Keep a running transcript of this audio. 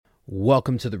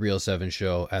Welcome to the Real 7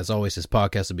 Show. As always, this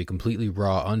podcast will be completely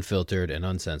raw, unfiltered, and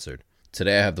uncensored.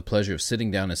 Today I have the pleasure of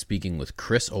sitting down and speaking with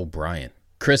Chris OBrien.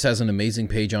 Chris has an amazing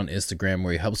page on Instagram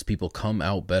where he helps people come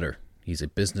out better. He's a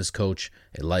business coach,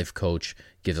 a life coach,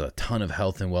 gives a ton of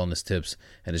health and wellness tips,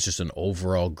 and is just an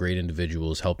overall great individual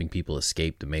who's helping people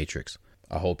escape the matrix.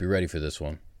 I hope you're ready for this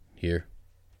one. Here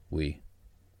we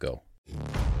go.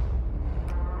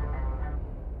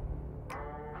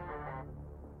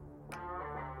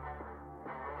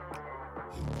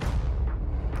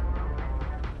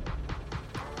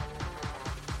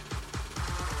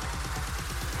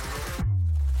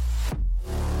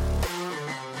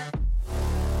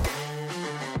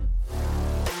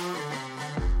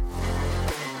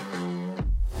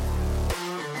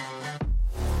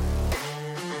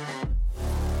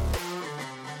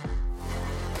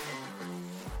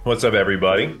 What's up,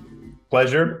 everybody?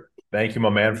 Pleasure. Thank you, my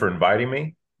man, for inviting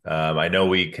me. I know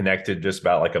we connected just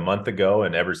about like a month ago,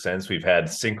 and ever since we've had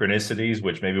synchronicities,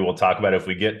 which maybe we'll talk about if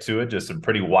we get to it, just some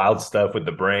pretty wild stuff with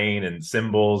the brain and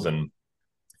symbols. And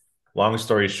long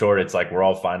story short, it's like we're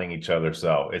all finding each other.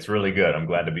 So it's really good. I'm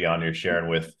glad to be on here sharing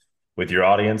with your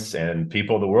audience and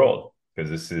people of the world, because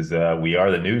this is we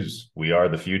are the news. We are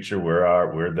the future.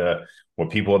 We're the what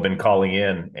people have been calling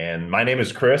in. And my name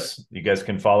is Chris. You guys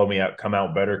can follow me at Come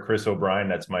Out Better, Chris OBrien.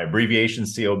 That's my abbreviation,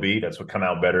 COB. That's what Come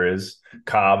Out Better is,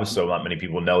 Cobb. So not many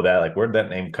people know that. Like, where'd that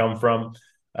name come from?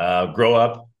 Grow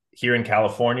up here in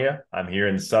California. I'm here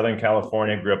in Southern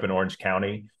California, grew up in Orange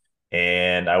County.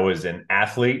 And I was an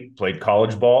athlete, played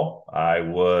college ball. I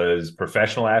was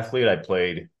professional athlete. I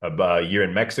played a year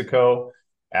in Mexico.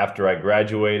 After I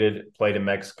graduated, played in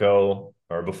Mexico,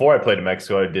 or before I played in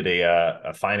Mexico, I did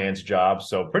a finance job.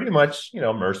 So pretty much,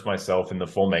 immersed myself in the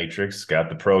full matrix, got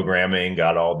the programming,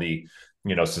 got all the,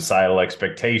 societal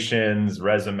expectations,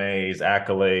 resumes,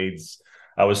 accolades.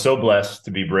 I was so blessed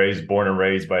to be born and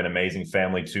raised by an amazing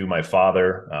family too. My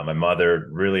father, my mother,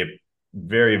 really a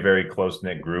very, very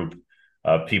close-knit group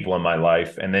of people in my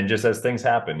life. And then just as things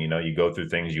happen, you go through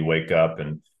things, you wake up.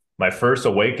 And my first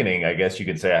awakening, I guess you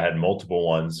could say I had multiple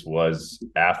ones, was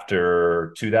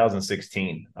after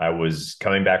 2016. I was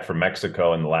coming back from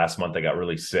Mexico, and the last month I got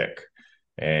really sick.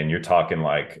 And you're talking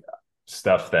like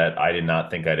stuff that I did not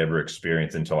think I'd ever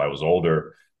experience until I was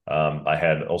older. I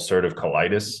had ulcerative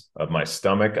colitis of my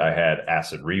stomach. I had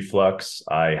acid reflux.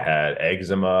 I had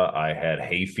eczema. I had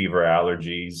hay fever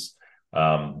allergies.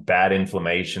 Bad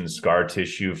inflammation, scar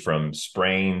tissue from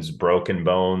sprains, broken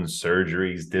bones,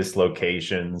 surgeries,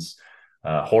 dislocations,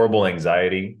 horrible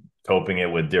anxiety, coping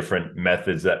it with different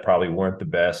methods that probably weren't the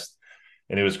best.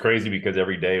 And it was crazy because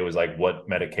every day it was like, what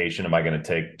medication am I going to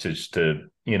take to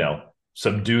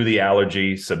subdue the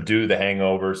allergy, subdue the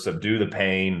hangover, subdue the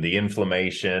pain, the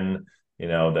inflammation, the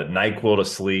NyQuil to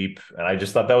sleep. And I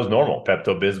just thought that was normal.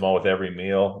 Pepto-Bismol with every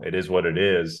meal. It is what it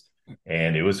is.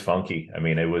 And it was funky. I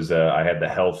mean, it was, I had the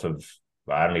health of,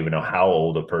 I don't even know how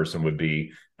old a person would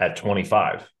be at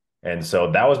 25. And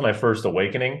so that was my first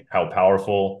awakening, how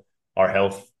powerful our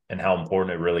health and how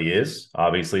important it really is.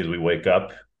 Obviously, as we wake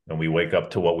up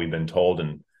to what we've been told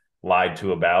and lied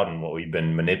to about, and what we've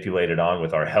been manipulated on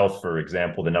with our health, for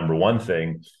example, the number one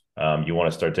thing, you want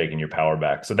to start taking your power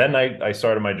back. So then I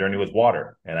started my journey with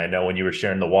water. And I know when you were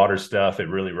sharing the water stuff, it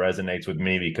really resonates with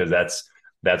me, because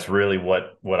that's really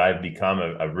what I've become,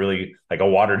 a really like a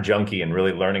water junkie, and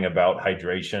really learning about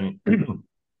hydration.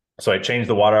 So I changed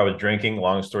the water I was drinking.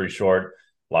 Long story short,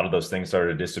 a lot of those things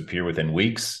started to disappear within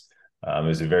weeks. It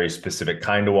was a very specific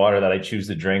kind of water that I choose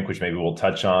to drink, which maybe we'll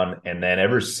touch on. And then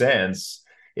ever since,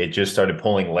 it just started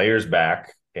pulling layers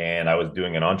back, and I was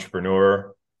doing an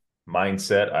entrepreneur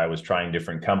mindset. I was trying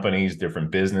different companies,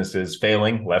 different businesses,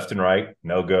 failing left and right,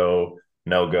 no go,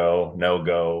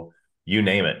 you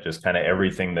name it, just kind of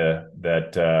everything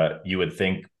that you would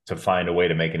think to find a way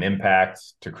to make an impact,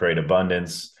 to create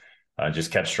abundance,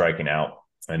 just kept striking out.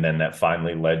 And then that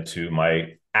finally led to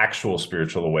my actual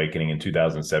spiritual awakening in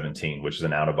 2017, which is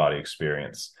an out-of-body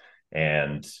experience.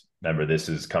 And remember, this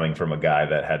is coming from a guy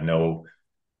that had no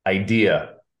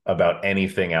idea about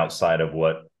anything outside of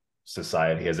what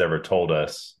society has ever told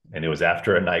us. And it was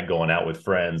after a night going out with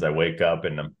friends, I wake up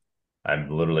and I'm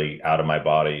literally out of my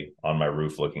body on my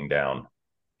roof looking down,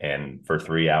 and for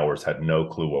 3 hours had no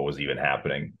clue what was even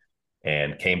happening,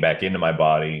 and came back into my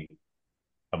body,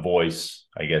 a voice,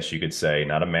 I guess you could say,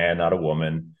 not a man, not a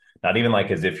woman, not even like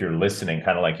as if you're listening,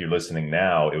 kind of like you're listening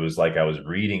now. It was like I was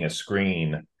reading a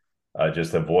screen,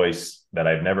 just a voice that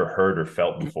I've never heard or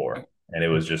felt before. And it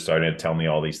was just starting to tell me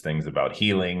all these things about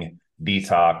healing,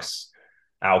 detox,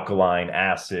 alkaline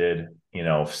acid,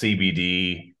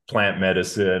 CBD, plant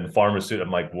medicine, pharmaceutical.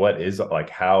 I'm like, what is, like,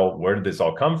 how, where did this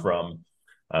all come from?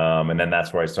 And then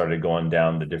that's where I started going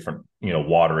down the different,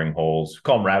 watering holes,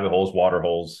 call them rabbit holes, water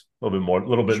holes, a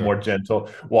little bit more Sure. gentle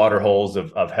water holes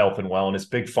of health and wellness,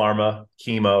 big pharma,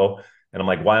 chemo. And I'm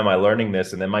like, why am I learning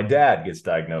this? And then my dad gets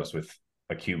diagnosed with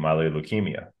acute myeloid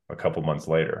leukemia a couple months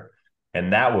later.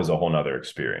 And that was a whole nother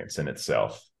experience in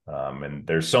itself. And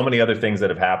there's so many other things that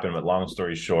have happened, but long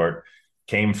story short,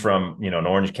 came from, an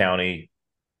Orange County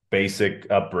basic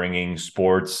upbringing,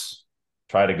 sports,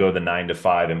 try to go the 9 to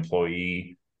 5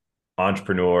 employee,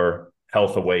 entrepreneur,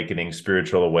 health awakening,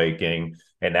 spiritual awakening.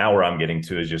 And now where I'm getting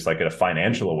to is just like a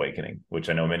financial awakening, which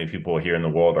I know many people here in the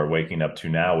world are waking up to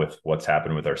now with what's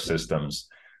happened with our systems,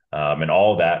 and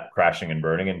all that crashing and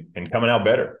burning and coming out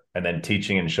better. And then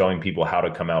teaching and showing people how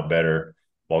to come out better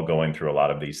while going through a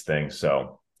lot of these things.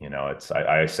 So,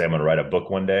 I say I'm going to write a book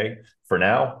one day. For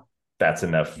now, that's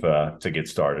enough to get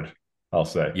started, I'll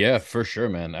say. Yeah, for sure,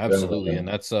 man. Absolutely. Definitely.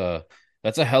 And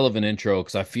that's a hell of an intro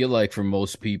because I feel like for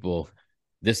most people,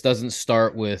 this doesn't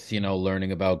start with,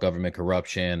 learning about government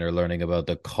corruption or learning about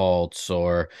the cults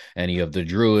or any of the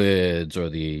druids or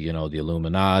the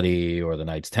Illuminati or the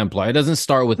Knights Templar. It doesn't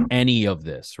start with any of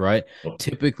this, right?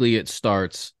 Typically it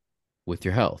starts with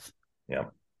your health. Yeah.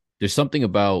 There's something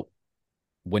about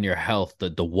when your health,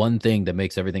 the one thing that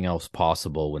makes everything else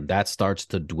possible, when that starts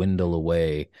to dwindle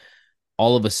away,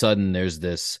 all of a sudden there's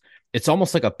this, it's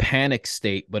almost like a panic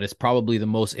state, but it's probably the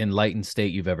most enlightened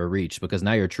state you've ever reached because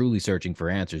now you're truly searching for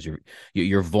answers.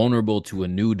 You're vulnerable to a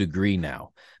new degree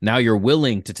now. Now you're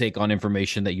willing to take on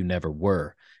information that you never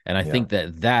were. And I think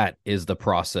that is the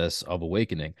process of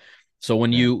awakening. So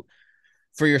when you,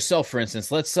 for yourself, for instance,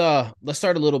 let's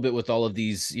start a little bit with all of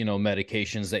these,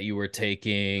 medications that you were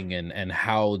taking and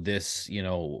how this,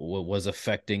 was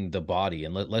affecting the body.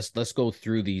 And let's go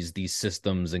through these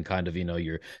systems and kind of,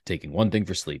 you're taking one thing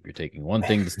for sleep, you're taking one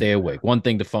thing to stay awake, one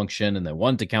thing to function, and then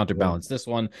one to counterbalance this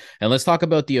one. And let's talk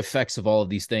about the effects of all of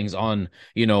these things on,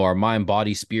 our mind,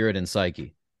 body, spirit, and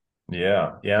psyche.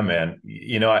 Yeah, yeah, man.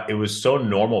 It was so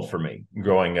normal for me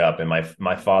growing up, and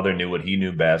my father knew what he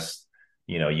knew best.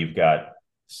 You've got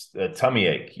a tummy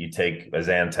ache, you take a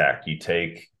Zantac, you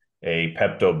take a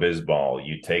Pepto-Bismol,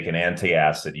 you take an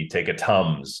antacid, you take a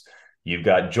Tums. You've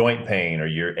got joint pain or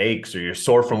your aches or you're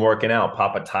sore from working out,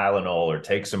 pop a Tylenol or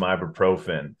take some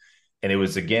ibuprofen. And it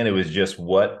was just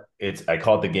I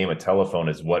call it the game of telephone,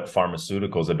 is what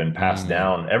pharmaceuticals have been passed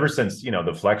down ever since,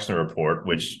 the Flexner report,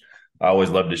 which I always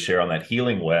love to share on that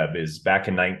healing web. Is back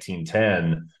in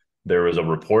 1910, there was a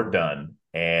report done,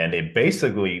 and it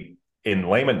basically, in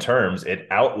layman terms, it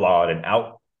outlawed and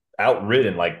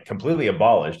outridden, like completely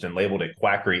abolished and labeled it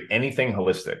quackery, anything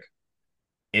holistic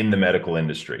in the medical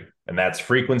industry. And that's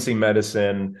frequency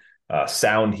medicine,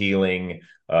 sound healing,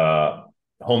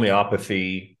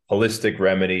 homeopathy, holistic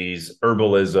remedies,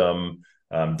 herbalism,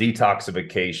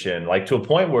 detoxification, like to a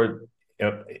point where,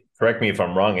 correct me if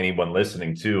I'm wrong, anyone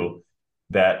listening to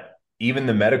that, even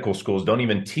the medical schools don't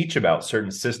even teach about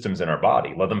certain systems in our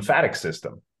body. The lymphatic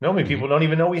system. Normally people don't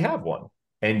even know we have one.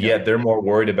 And yet they're more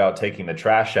worried about taking the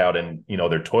trash out and,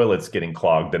 their toilets getting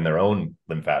clogged than their own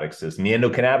lymphatic system. The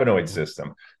endocannabinoid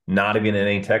system, not even in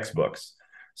any textbooks.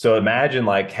 So imagine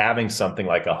like having something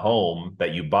like a home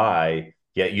that you buy,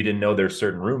 yet you didn't know there's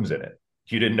certain rooms in it.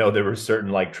 You didn't know there were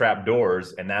certain like trap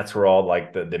doors, and that's where all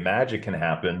like the magic can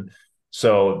happen.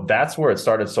 So that's where it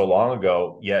started so long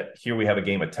ago. Yet here we have a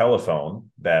game of telephone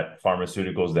that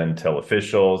pharmaceuticals then tell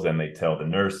officials, then they tell the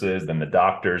nurses, then the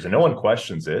doctors, and no one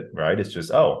questions it, right? It's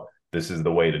just, oh, this is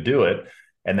the way to do it.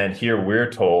 And then here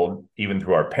we're told, even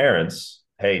through our parents,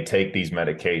 hey, take these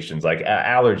medications like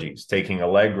allergies, taking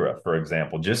Allegra, for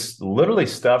example, just literally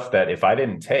stuff that if I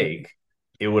didn't take,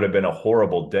 it would have been a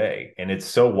horrible day. And it's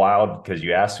so wild because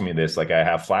you asked me this, like I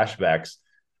have flashbacks.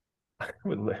 I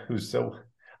would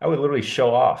literally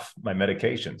show off my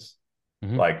medications,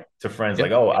 like to friends,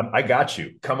 like, oh, I got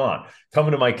you. Come on, come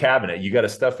into my cabinet. You got a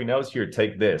stuffy nose here.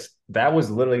 Take this. That's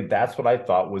what I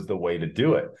thought was the way to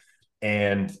do it.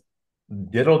 And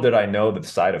little did I know the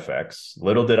side effects.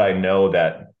 Little did I know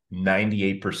that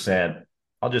 98%,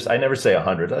 I never say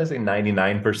 100, I say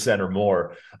 99% or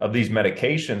more of these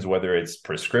medications, whether it's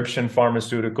prescription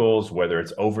pharmaceuticals, whether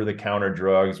it's over-the-counter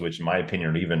drugs, which in my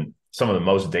opinion are even some of the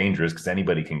most dangerous because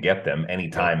anybody can get them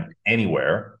anytime,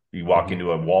 anywhere. You walk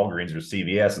into a Walgreens or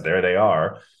CVS, there they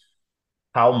are.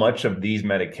 How much of these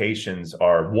medications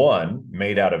are, one,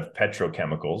 made out of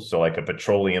petrochemicals, so like a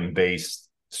petroleum-based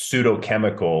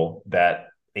pseudochemical that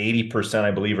 80%,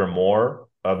 I believe, or more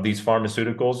of these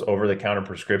pharmaceuticals over-the-counter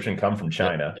prescription come from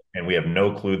China, and we have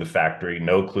no clue the factory,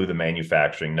 no clue the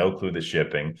manufacturing, no clue the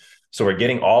shipping. So we're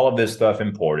getting all of this stuff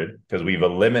imported because we've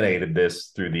eliminated this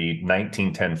through the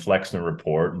 1910 Flexner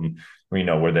report. And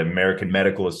where the American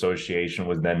Medical Association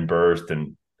was then birthed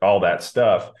and all that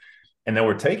stuff. And then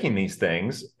we're taking these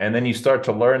things, and then you start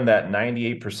to learn that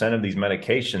 98% of these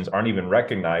medications aren't even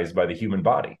recognized by the human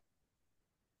body.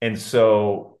 And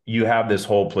so you have this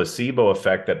whole placebo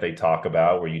effect that they talk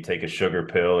about, where you take a sugar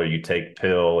pill or you take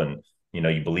pill and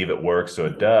you believe it works, so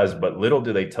it does, but little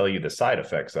do they tell you the side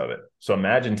effects of it. So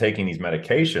imagine taking these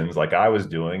medications like I was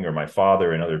doing, or my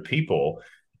father and other people,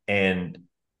 and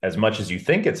as much as you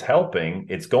think it's helping,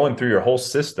 it's going through your whole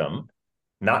system,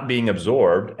 not being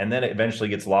absorbed, and then it eventually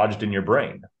gets lodged in your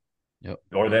brain. Yep.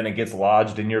 Or then it gets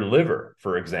lodged in your liver,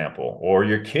 for example, or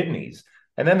your kidneys.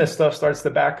 And then this stuff starts to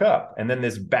back up. And then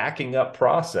this backing up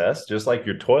process, just like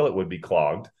your toilet would be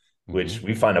clogged, which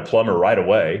we find a plumber right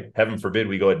away. Heaven forbid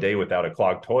we go a day without a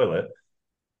clogged toilet.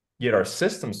 Yet our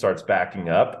system starts backing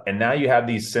up. And now you have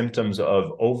these symptoms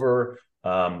of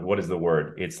what is the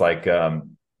word? It's like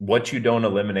what you don't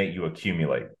eliminate, you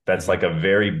accumulate. That's like a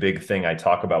very big thing I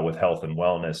talk about with health and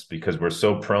wellness, because we're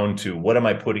so prone to, what am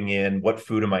I putting in? What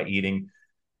food am I eating?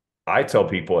 I tell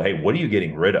people, hey, what are you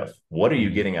getting rid of? What are you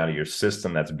getting out of your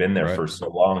system that's been there for so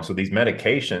long? So these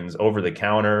medications over the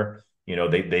counter,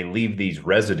 they leave these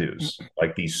residues,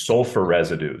 like these sulfur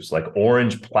residues, like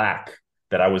orange plaque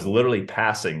that I was literally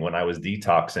passing when I was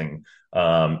detoxing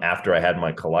after I had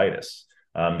my colitis.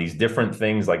 These different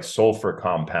things like sulfur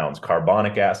compounds,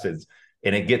 carbonic acids,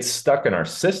 and it gets stuck in our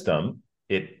system.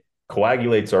 It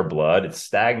coagulates our blood. It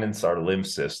stagnates our lymph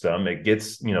system. It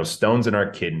gets, stones in our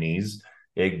kidneys.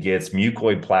 It gets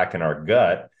mucoid plaque in our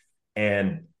gut.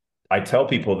 And I tell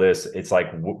people this, it's like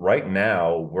right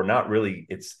now, we're not really,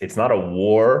 it's not a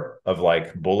war of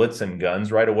like bullets and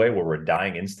guns right away where we're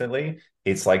dying instantly.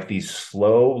 It's like these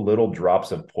slow little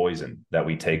drops of poison that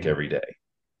we take every day.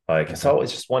 Like, so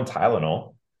it's just one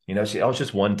Tylenol, it's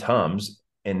just one Tums.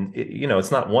 And,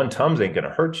 it's not one Tums ain't going to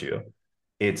hurt you.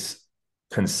 It's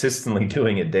consistently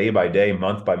doing it day by day,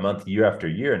 month by month, year after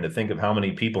year. And to think of how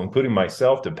many people, including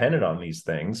myself, depended on these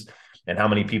things, and how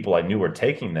many people I knew were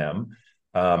taking them.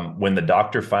 When the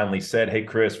doctor finally said, hey,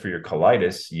 Chris, for your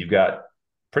colitis, you've got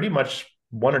pretty much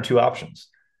one or two options.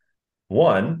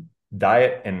 One,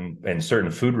 diet and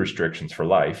certain food restrictions for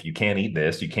life. You can't eat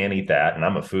this, you can't eat that. And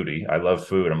I'm a foodie. I love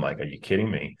food. I'm like, are you kidding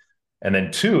me? And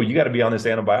then two, you got to be on this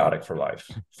antibiotic for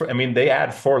life. They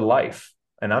add for life.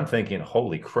 And I'm thinking,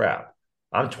 holy crap.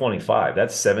 I'm 25.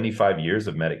 That's 75 years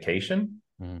of medication.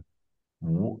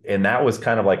 And that was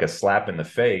kind of like a slap in the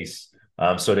face.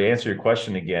 So to answer your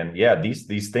question again, yeah,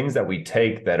 these things that we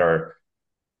take that are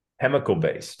chemical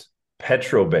based,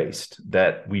 petro based,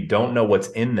 that we don't know what's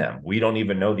in them. We don't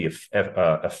even know the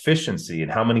efficiency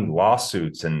and how many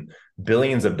lawsuits and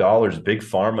billions of dollars, big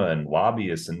pharma and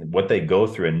lobbyists and what they go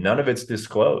through. And none of it's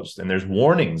disclosed. And there's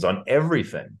warnings on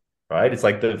everything. Right? It's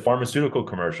like the pharmaceutical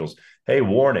commercials. Hey,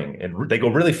 warning. And they go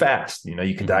really fast.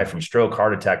 You can die from stroke,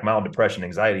 heart attack, mild depression,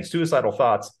 anxiety, suicidal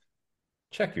thoughts.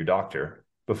 Check your doctor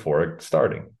before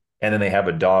starting. And then they have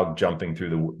a dog jumping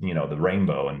through the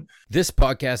rainbow. And this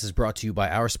podcast is brought to you by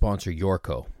our sponsor,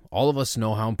 Yorko. All of us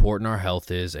know how important our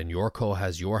health is, and Yorko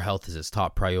has your health as its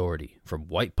top priority. From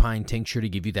white pine tincture to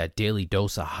give you that daily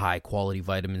dose of high-quality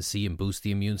vitamin C and boost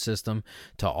the immune system,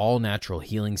 to all-natural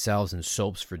healing salves and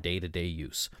soaps for day-to-day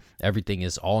use. Everything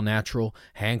is all-natural,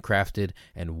 handcrafted,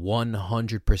 and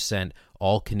 100%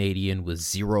 all-Canadian with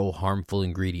zero harmful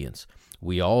ingredients.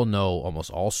 We all know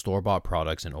almost all store-bought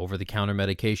products and over-the-counter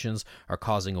medications are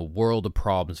causing a world of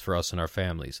problems for us and our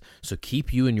families. So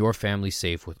keep you and your family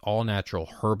safe with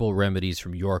all-natural herbal remedies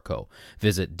from Yorko.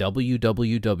 Visit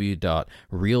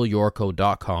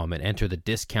www.realyorko.com and enter the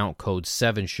discount code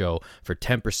 7SHOW for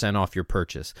 10% off your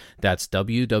purchase. That's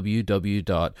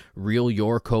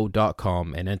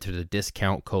www.realyorko.com and enter the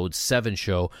discount code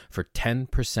 7SHOW for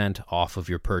 10% off of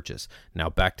your purchase.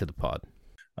 Now back to the pod.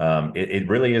 It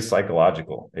really is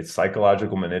psychological. It's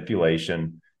psychological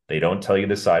manipulation. They don't tell you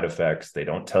the side effects. They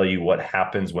don't tell you what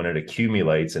happens when it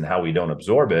accumulates and how we don't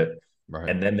absorb it. Right.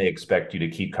 And then they expect you to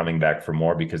keep coming back for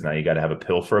more, because now you got to have a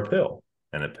pill for a pill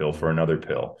and a pill for another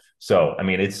pill. So,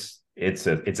 it's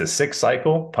a sick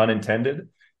cycle, pun intended.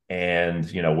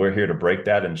 And, we're here to break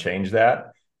that and change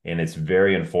that. And it's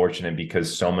very unfortunate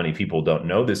because so many people don't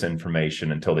know this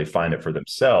information until they find it for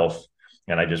themselves.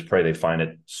 And I just pray they find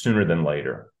it sooner than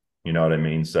later. You know what I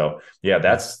mean? So yeah,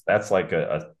 that's like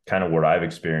a kind of what I've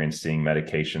experienced seeing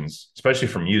medications, especially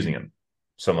from using them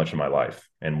so much in my life,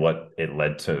 and what it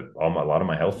led to a lot of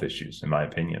my health issues, in my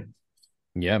opinion.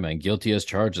 Yeah, man, guilty as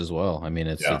charged as well.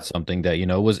 It's something that,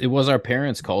 it was our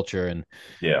parents' culture, and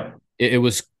it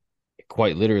was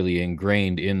quite literally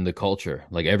ingrained in the culture.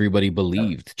 Like everybody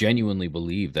genuinely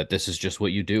believed that this is just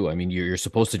what you do. You're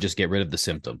supposed to just get rid of the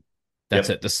symptom. That's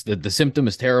Yep. it. The symptom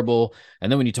is terrible.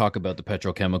 And then when you talk about the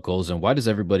petrochemicals, and why does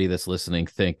everybody that's listening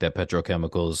think that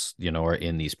petrochemicals, are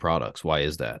in these products? Why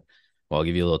is that? Well, I'll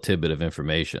give you a little tidbit of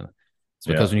information. It's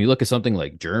because Yeah. when you look at something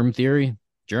like germ theory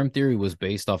was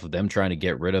based off of them trying to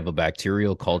get rid of a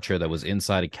bacterial culture that was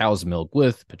inside a cow's milk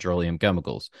with petroleum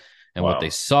chemicals. And what they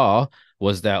Wow. saw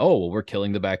was that, oh, well, we're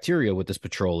killing the bacteria with this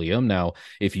petroleum. Now,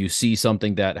 if you see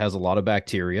something that has a lot of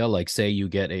bacteria, like say you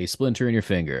get a splinter in your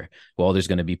finger, well, there's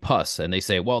going to be pus. And they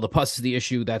say, well, the pus is the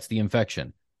issue. That's the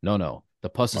infection. No, no. The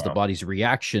pus is the Wow. body's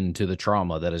reaction to the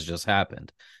trauma that has just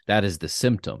happened. That is the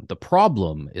symptom. The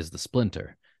problem is the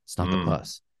splinter. It's not the Mm.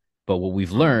 pus. But what we've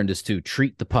Mm. learned is to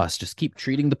treat the pus. Just keep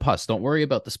treating the pus. Don't worry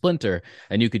about the splinter.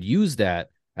 And you could use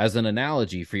that as an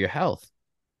analogy for your health.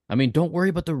 I mean, don't worry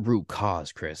about the root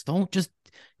cause, Chris. Don't just,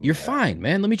 you're Yeah. fine,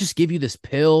 man. Let me just give you this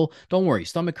pill. Don't worry.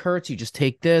 Stomach hurts. You just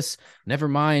take this. Never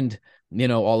mind,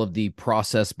 all of the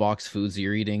processed box foods that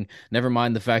you're eating. Never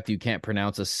mind the fact that you can't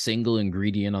pronounce a single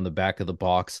ingredient on the back of the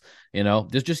box.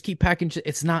 Just keep packing.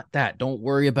 It's not that. Don't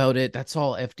worry about it. That's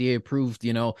all FDA approved.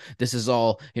 This is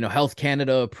all, Health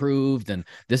Canada approved, and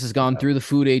this has gone Yeah. through the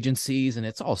food agencies, and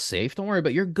it's all safe. Don't worry about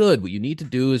it. You're good. What you need to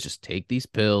do is just take these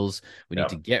pills. We need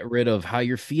to Yeah. get rid of how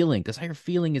you're feeling, because how you're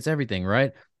feeling is everything,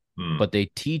 right? Mm. But they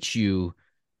teach you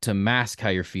to mask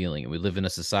how you're feeling. And we live in a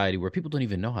society where people don't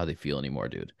even know how they feel anymore,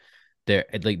 dude.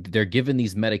 They're given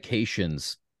these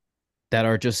medications that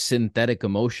are just synthetic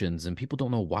emotions, and people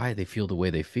don't know why they feel the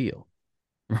way they feel.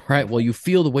 Right? Well, you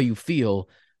feel the way you feel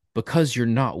because you're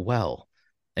not well.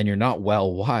 And you're not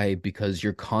well. Why? Because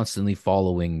you're constantly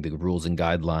following the rules and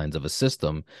guidelines of a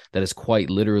system that is quite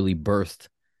literally birthed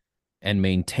and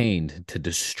maintained to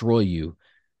destroy you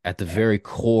at the Yeah. very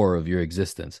core of your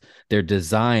existence. They're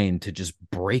designed to just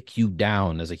break you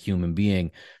down as a human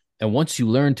being. And once you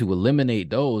learn to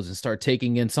eliminate those and start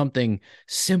taking in something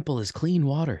simple as clean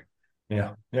water,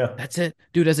 Yeah. Yeah. that's it.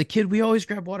 Dude, as a kid, we always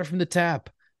grab water from the tap.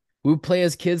 We would play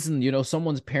as kids, and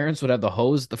someone's parents would have the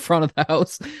hose at the front of the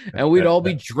house, and we'd all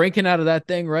be The drinking out of that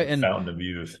thing, right? And fountain of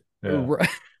youth. Yeah. right.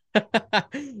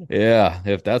 Yeah,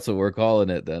 if that's what we're calling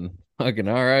it, then fucking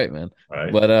all right, man.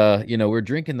 Right. But we're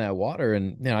drinking that water,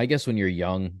 and I guess when you're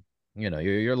young,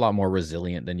 you're a lot more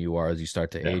resilient than you are as you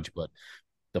start to Yeah. age. But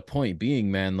the point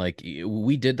being, man, like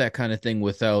we did that kind of thing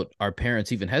without our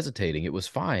parents even hesitating. It was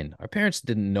fine. Our parents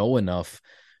didn't know enough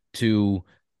to,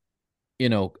 you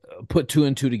know, put two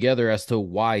and two together as to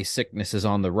why sickness is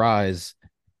on the rise.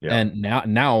 Yeah. And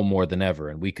now more than ever,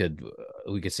 and we could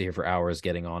sit here for hours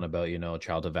getting on about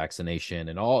childhood vaccination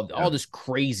and all Yeah. this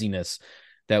craziness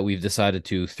that we've decided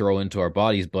to throw into our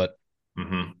bodies. But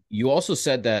Hmm. you also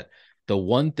said that the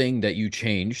one thing that you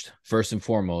changed first and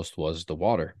foremost was the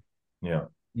water. Yeah.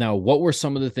 Now, what were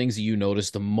some of the things that you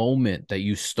noticed the moment that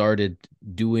you started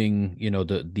doing,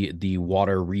 the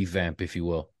water revamp, if you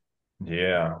will?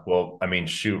 Yeah. Well, I mean,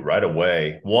 shoot, right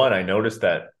away. One, I noticed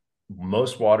that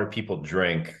most water people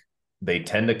drink, they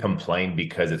tend to complain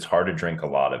because it's hard to drink a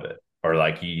lot of it. Or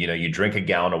like you drink a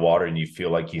gallon of water and you feel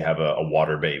like you have a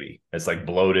water baby. It's like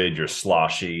bloated, you're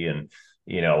sloshy, and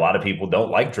a lot of people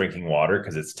don't like drinking water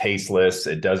because it's tasteless.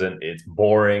 It's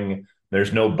boring.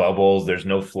 There's no bubbles, there's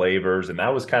no flavors, and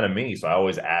that was kind of me. So I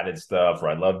always added stuff, or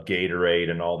I loved Gatorade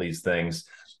and all these things.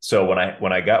 So when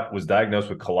I was diagnosed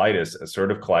with colitis,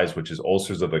 ulcerative colitis, which is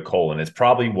ulcers of the colon, it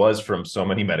probably was from so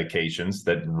many medications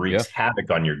that Yeah. wreaks havoc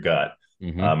on your gut.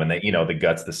 Mm-hmm. And that the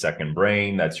gut's the second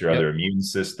brain, that's your Yep. other immune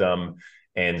system.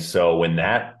 And so when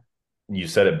that you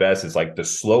said it best, it's like the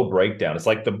slow breakdown. It's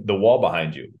like the wall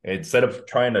behind you. Instead of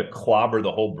trying to clobber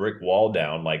the whole brick wall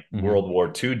down like Mm-hmm. World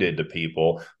War II did to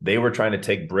people, they were trying to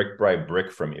take brick by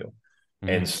brick from you. Mm-hmm.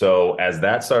 And so as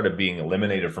that started being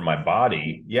eliminated from my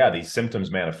body, yeah, these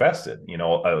symptoms manifested, Right.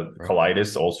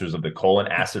 colitis, ulcers of the colon,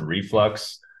 acid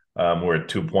reflux, were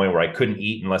to a point where I couldn't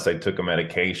eat unless I took a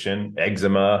medication,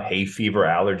 eczema, hay fever,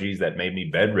 allergies that made me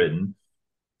bedridden.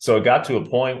 So it got to a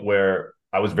point where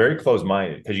I was very close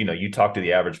minded because, you talk to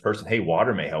the average person, hey,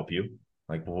 water may help you.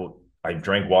 Like, well, I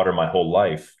drank water my whole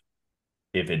life.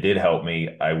 If it did help me,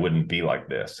 I wouldn't be like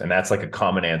this. And that's like a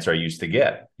common answer I used to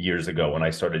get years ago when Mm-hmm. I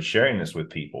started sharing this with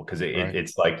people. Cause Right.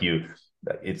 it's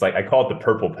like I call it the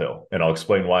purple pill. And I'll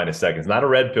explain why in a second. It's not a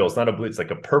red pill. It's not a blue. It's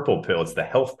like a purple pill. It's the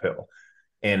health pill.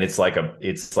 And it's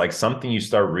like something you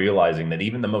start realizing that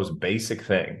even the most basic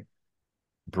thing,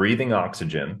 breathing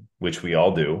oxygen, which we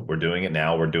all do, we're doing it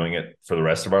now, we're doing it for the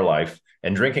rest of our life,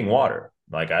 and drinking water.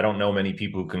 Like, I don't know many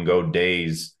people who can go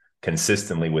days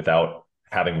consistently without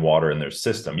having water in their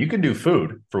system. You can do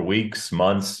food for weeks,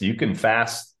 months, you can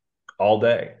fast all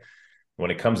day. When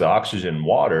it comes to oxygen and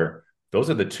water, those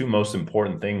are the two most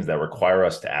important things that require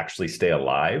us to actually stay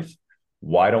alive.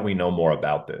 Why don't we know more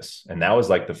about this? And that was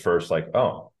like the first, like,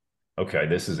 oh, okay,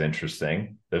 this is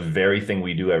interesting. The very thing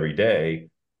we do every day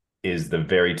is the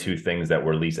very two things that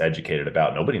we're least educated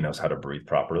about. Nobody knows how to breathe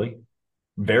properly.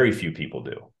 Very few people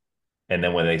do. And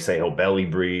then when they say, oh, belly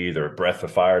breathe or breath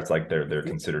of fire, it's like they're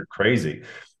considered crazy.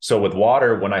 So with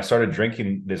water, when I started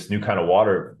drinking this new kind of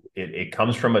water, it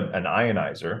comes from an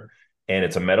ionizer, and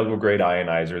it's a medical grade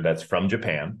ionizer that's from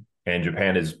Japan. And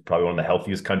Japan is probably one of the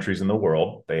healthiest countries in the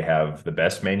world. They have the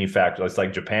best manufacturer. It's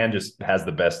like Japan just has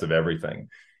the best of everything.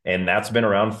 And that's been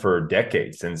around for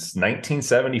decades. Since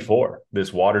 1974,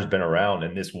 this water's been around.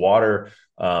 And this water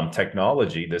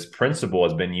technology, this principle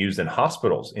has been used in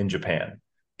hospitals in Japan,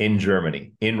 in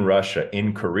Germany, in Russia,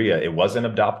 in Korea. It wasn't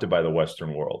adopted by the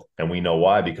Western world. And we know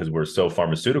why, because we're so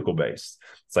pharmaceutical based.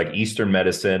 It's like Eastern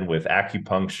medicine with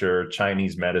acupuncture,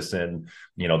 Chinese medicine.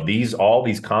 All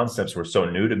these concepts were so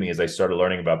new to me as I started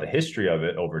learning about the history of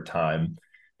it over time.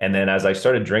 And then as I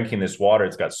started drinking this water,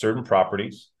 it's got certain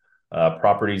properties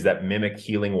that mimic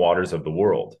healing waters of the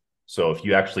world. So if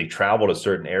you actually travel to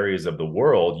certain areas of the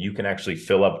world, you can actually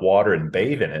fill up water and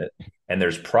bathe in it. And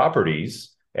there's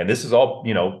properties, and this is all,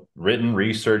 written,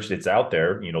 researched, it's out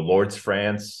there, Lourdes,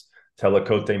 France,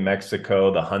 Telacote,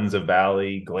 Mexico, the Hunza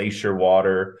Valley, glacier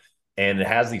water, and it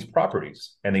has these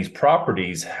properties. And these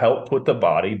properties help put the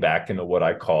body back into what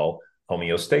I call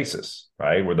homeostasis,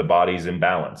 right? Where the body's in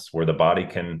balance, where the body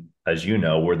can, as you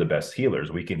know, we're the best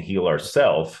healers. We can heal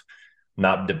ourselves,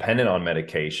 not dependent on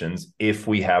medications, if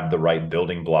we have the right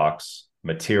building blocks,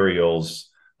 materials,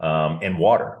 and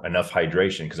water, enough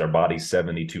hydration, because our body's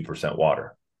 72%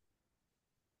 water.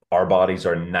 Our bodies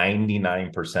are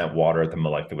 99% water at the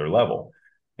molecular level.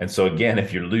 And so again,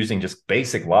 if you're losing just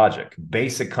basic logic,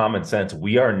 basic common sense,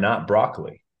 we are not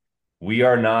broccoli. We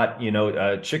are not,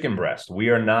 chicken breast. We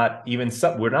are not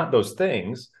we're not those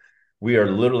things. We are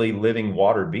literally living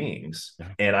water beings.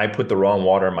 And I put the wrong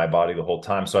water in my body the whole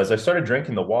time. So as I started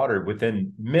drinking the water,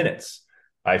 within minutes,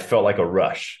 I felt like a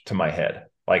rush to my head,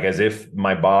 like as if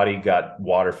my body got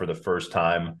water for the first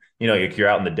time. Like you're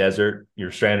out in the desert,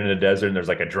 you're stranded in the desert, and there's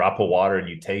like a drop of water and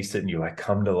you taste it and you like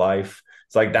come to life.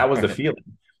 It's like that was the feeling.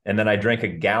 And then I drank a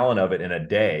gallon of it in a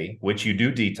day, which you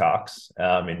do detox.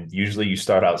 And usually you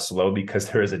start out slow because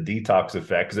there is a detox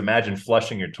effect. Because imagine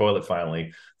flushing your toilet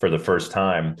finally for the first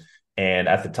time. And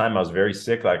at the time I was very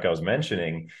sick, like I was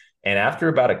mentioning. And after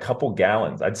about a couple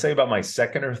gallons, I'd say about my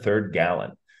second or third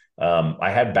gallon, I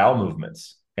had bowel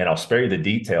movements. And I'll spare you the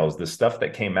details. The stuff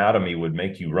that came out of me would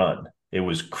make you run. It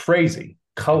was crazy.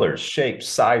 Colors, shapes,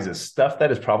 sizes, stuff that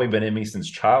has probably been in me since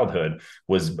childhood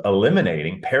was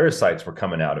eliminating. Parasites were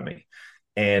coming out of me.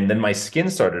 And then my skin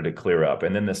started to clear up.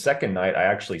 And then the second night, I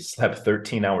actually slept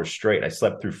 13 hours straight. I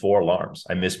slept through 4 alarms.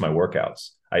 I missed my workouts.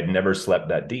 I'd never slept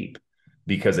that deep.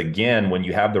 Because again, when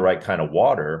you have the right kind of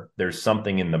water, there's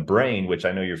something in the brain, which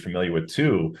I know you're familiar with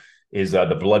too, is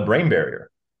the blood-brain barrier.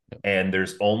 And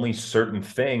there's only certain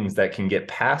things that can get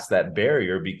past that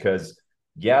barrier because,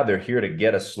 yeah, they're here to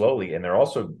get us slowly. And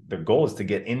their goal is to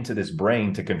get into this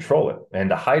brain to control it and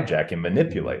to hijack and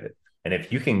manipulate it. And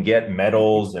if you can get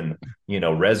metals and,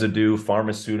 residue,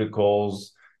 pharmaceuticals,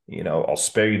 I'll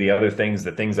spare you the other things.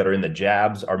 The things that are in the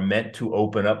jabs are meant to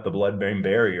open up the blood-brain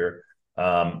barrier.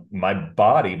 My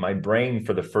brain,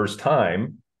 for the first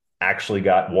time, actually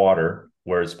got water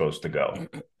where it's supposed to go.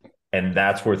 And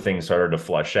that's where things started to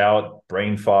flush out,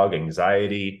 brain fog,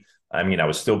 anxiety. I mean, I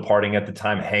was still partying at the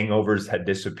time. Hangovers had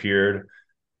disappeared.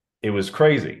 It was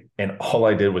crazy. And all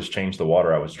I did was change the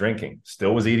water I was drinking.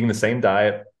 Still was eating the same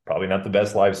diet, probably not the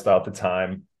best lifestyle at the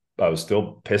time. I was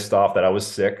still pissed off that I was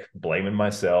sick, blaming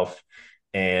myself.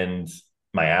 And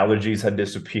my allergies had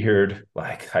disappeared.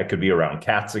 Like I could be around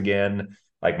cats again.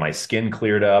 Like my skin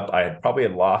cleared up. I probably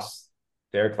had lost,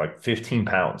 Derek, like 15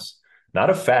 pounds, not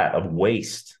of fat, of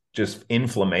waste. Just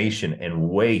inflammation and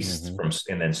waste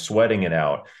and then sweating it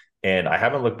out. And I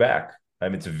haven't looked back. I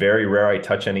mean, it's very rare I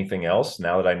touch anything else.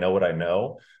 Now that I know what I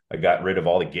know, I got rid of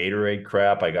all the Gatorade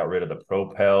crap. I got rid of the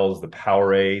Propels, the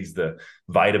Powerades, the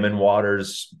vitamin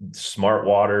waters, smart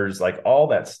waters, like all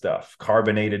that stuff,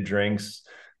 carbonated drinks.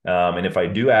 And if I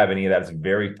do have any of that, it's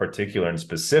very particular and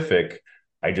specific.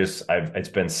 It's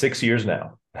been 6 years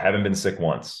now. I haven't been sick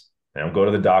once. I don't go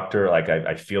to the doctor. Like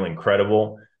I feel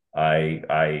incredible.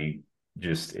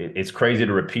 It's crazy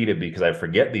to repeat it because I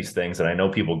forget these things and I know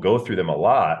people go through them a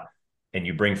lot, and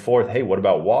you bring forth, hey, what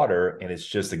about water? And it's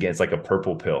just, again, it's like a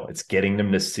purple pill. It's getting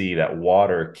them to see that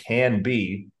water can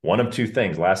be one of two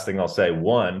things. Last thing I'll say,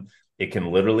 one, it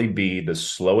can literally be the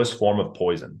slowest form of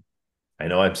poison. I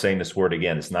know I'm saying this word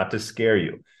again. It's not to scare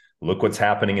you. Look what's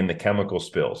happening in the chemical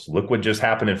spills. Look what just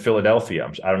happened in Philadelphia.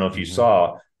 I don't know if you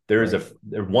saw There's Right.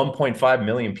 a 1.5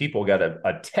 million people got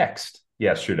a text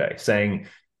yesterday saying,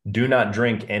 do not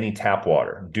drink any tap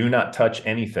water. Do not touch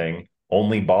anything,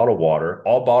 only bottled water.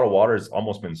 All bottled water has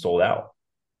almost been sold out.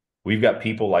 We've got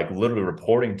people like literally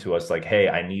reporting to us like, hey,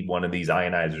 I need one of these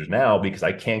ionizers now because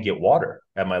I can't get water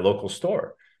at my local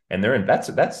store. And they're in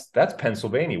that's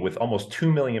Pennsylvania with almost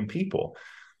 2 million people.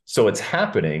 So it's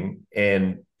happening,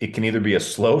 and it can either be a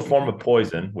slow form of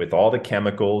poison with all the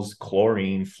chemicals,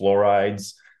 chlorine,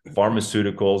 fluorides,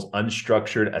 pharmaceuticals,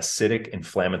 unstructured, acidic,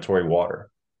 inflammatory water.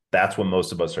 That's what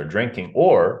most of us are drinking.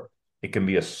 Or it can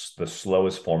be the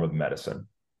slowest form of medicine,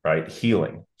 right?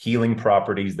 Healing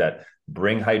properties that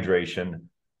bring hydration,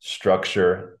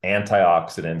 structure,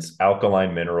 antioxidants,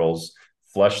 alkaline minerals,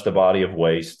 flush the body of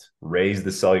waste, raise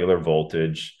the cellular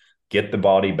voltage, get the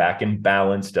body back in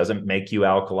balance, doesn't make you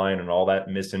alkaline and all that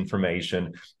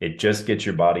misinformation. It just gets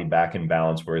your body back in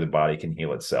balance where the body can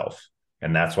heal itself.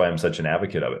 And that's why I'm such an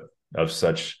advocate of it, of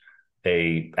such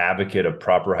a advocate of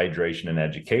proper hydration and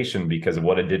education, because of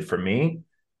what it did for me.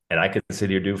 And I could sit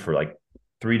here do for like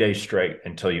 3 days straight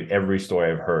and tell you every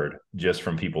story I've heard just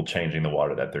from people changing the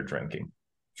water that they're drinking.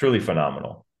 Truly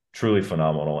phenomenal, truly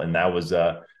phenomenal. And that was,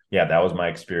 yeah, that was my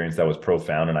experience. That was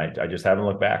profound. And I just haven't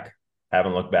looked back,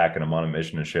 and I'm on a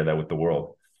mission to share that with the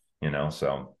world,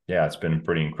 So yeah, it's been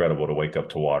pretty incredible to wake up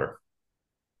to water.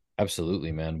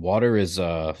 Absolutely, man. Water is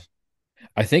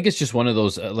I think it's just one of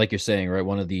those, like you're saying, right?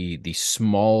 One of the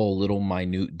small little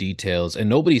minute details, and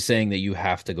nobody's saying that you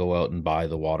have to go out and buy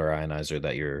the water ionizer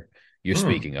that you're Mm.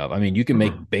 speaking of. I mean, you can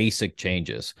make basic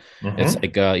changes. It's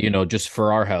Mm-hmm. like, just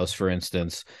for our house, for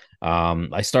instance,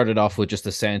 I started off with just a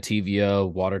Santivia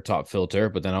water top filter,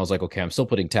 but then I was like, okay, I'm still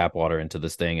putting tap water into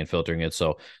this thing and filtering it.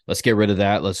 So let's get rid of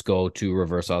that. Let's go to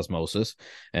reverse osmosis.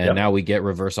 And now Yep. we get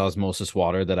reverse osmosis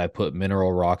water that I put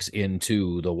mineral rocks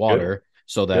into the Good. water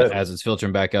so that Good. as it's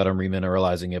filtering back out, I'm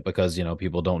remineralizing it because,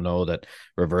 people don't know that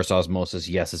reverse osmosis,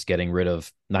 yes, it's getting rid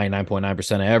of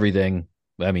 99.9% of everything.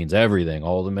 That means everything,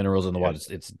 all the minerals in the water.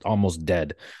 Yep. It's almost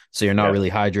dead. So you're not Yep.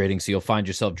 really hydrating. So you'll find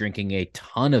yourself drinking a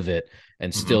ton of it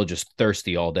and still Mm-hmm. just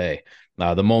thirsty all day.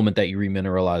 The moment that you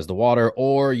remineralize the water,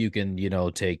 or you can,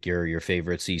 take your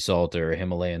favorite sea salt or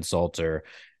Himalayan salt or,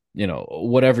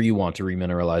 whatever you want to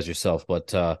remineralize yourself.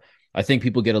 But I think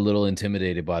people get a little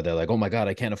intimidated by that, like, oh my God,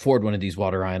 I can't afford one of these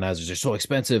water ionizers. They're so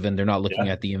expensive, and they're not looking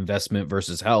Yeah. at the investment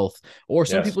versus health. Or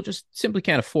some Yes. people just simply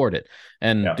can't afford it.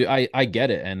 And Yeah. I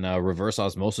get it. And reverse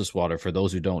osmosis water, for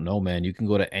those who don't know, man, you can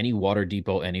go to any water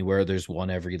depot anywhere. There's one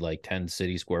every like 10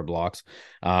 city square blocks.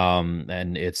 And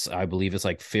I believe it's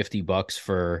like $50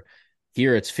 for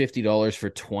here, it's $50 for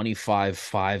 25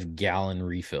 5-gallon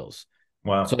refills. So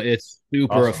Wow. it's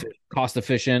super Awesome. cost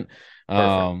efficient.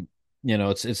 Perfect.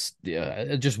 It's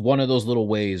just one of those little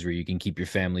ways where you can keep your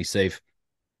family safe.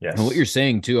 And what you're Yes.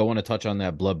 saying too, I want to touch on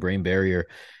that blood brain barrier.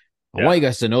 I want you Yeah.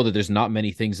 guys to know that there's not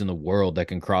many things in the world that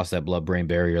can cross that blood brain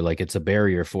barrier. Like, it's a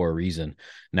barrier for a reason.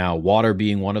 Now, water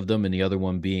being one of them, and the other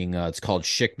one being it's called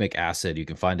shikmic acid. You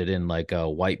can find it in like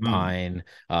white Mm. pine,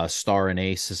 star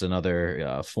anise is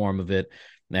another form of it.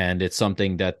 And it's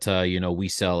something that we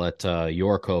sell at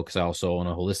Yorko, because I also own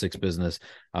a holistics business.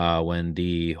 When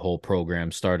the whole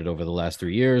program started over the last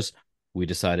 3 years, we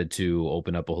decided to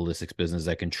open up a holistics business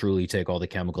that can truly take all the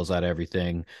chemicals out of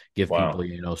everything, give people,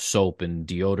 Wow. soap and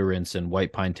deodorants and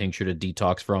white pine tincture to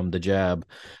detox from the jab.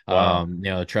 Wow.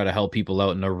 Try to help people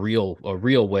out in a real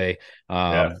way.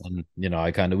 Yeah.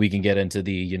 And we can get into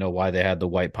the, why they had the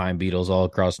white pine beetles all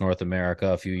across North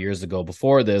America a few years ago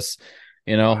before this.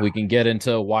 We Wow. can get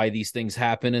into why these things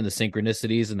happen and the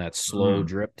synchronicities and that slow Mm.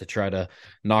 drip to try to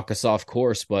knock us off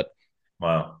course. But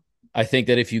Wow. I think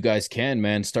that if you guys can,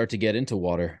 man, start to get into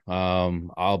water.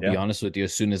 I'll be Yeah. honest with you,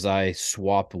 as soon as I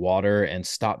swapped water and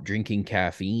stopped drinking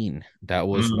caffeine, that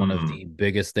was one of Mm. the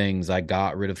biggest things. I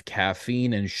got rid of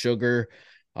caffeine and sugar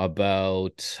I'd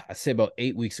say about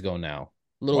 8 weeks ago now,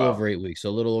 a little over Wow. 8 weeks, so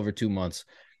a little over 2 months.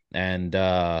 And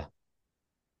I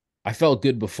felt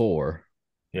good before,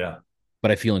 Yeah.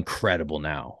 but I feel incredible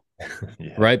now.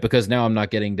 Yeah. Right, because now I'm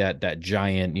not getting that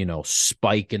giant,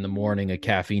 spike in the morning of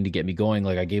caffeine to get me going.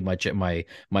 Like, I gave my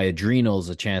adrenals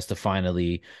a chance to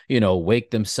finally,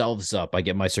 wake themselves up. I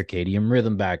get my circadian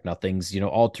rhythm back. Nothing's,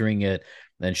 altering it.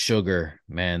 Then sugar,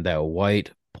 man, that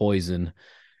white poison.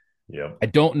 Yep. I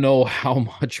don't know how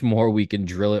much more we can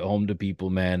drill it home to people,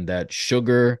 man, that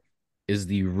sugar is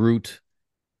the root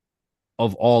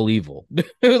of all evil.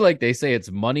 Like they say it's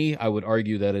money, I would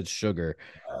argue that it's sugar.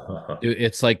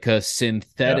 It's like a Yeah.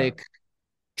 synthetic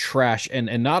trash,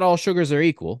 and not all sugars are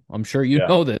equal. I'm sure you Yeah.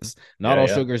 know this. Not Yeah. all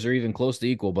Yeah. sugars are even close to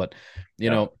equal, but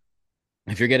you Yeah. know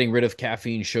if you're getting rid of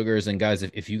caffeine, sugars, and guys,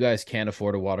 if you guys can't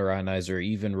afford a water ionizer,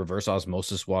 even reverse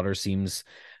osmosis water seems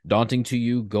daunting to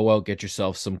you, go out, get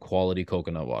yourself some quality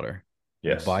coconut water.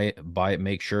 Yes. Buy it,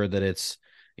 make sure that it's,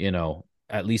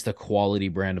 at least a quality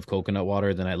brand of coconut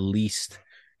water, then at least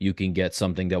you can get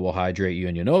something that will hydrate you.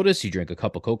 And you notice you drink a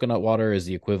cup of coconut water is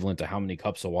the equivalent to how many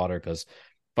cups of water. Because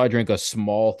if I drink a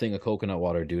small thing of coconut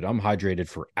water, dude, I'm hydrated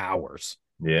for hours.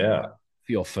 Yeah.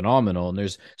 Feel phenomenal.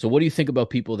 And so what do you think about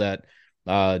people that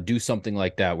do something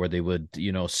like that where they would,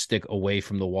 stick away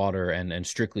from the water and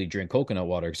strictly drink coconut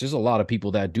water? Because there's a lot of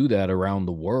people that do that around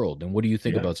the world. And what do you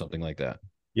think Yeah. about something like that?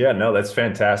 Yeah, no, that's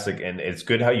fantastic. And it's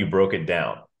good how you broke it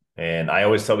down. And I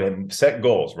always tell them set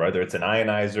goals, whether it's an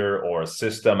ionizer or a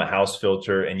system, a house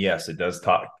filter. And yes, it does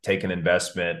take an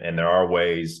investment, and there are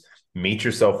ways. Meet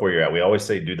yourself where you're at. We always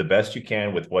say do the best you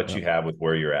can with what you Yep. have with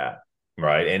where you're at.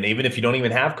 Right. And even if you don't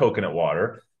even have coconut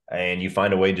water and you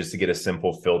find a way just to get a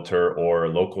simple filter or a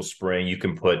local spring, you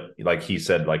can put, like he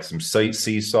said, like some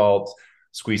sea salt,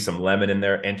 squeeze some lemon in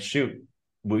there, and shoot,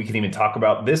 we can even talk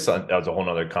about this as a whole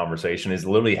nother conversation, is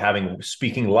literally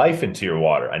speaking life into your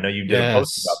water. I know you did a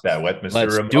post about Yes. that with Mr.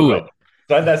 Let's do Remoto. it.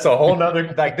 So that's a whole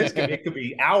nother, like it could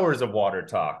be hours of water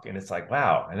talk. And it's like,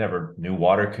 wow, I never knew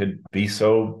water could be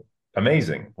so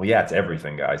amazing. Well, yeah, it's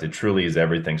everything, guys. It truly is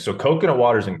everything. So coconut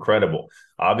water is incredible.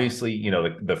 Obviously,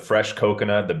 the fresh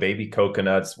coconut, the baby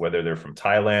coconuts, whether they're from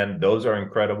Thailand, those are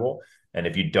incredible. And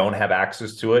if you don't have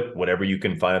access to it, whatever you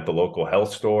can find at the local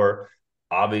health store,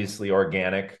 obviously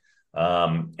organic.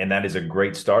 And that is a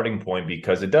great starting point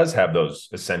because it does have those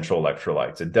essential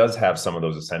electrolytes. It does have some of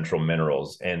those essential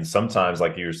minerals. And sometimes,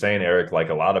 like you were saying, Eric, like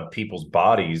a lot of people's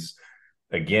bodies,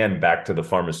 again, back to the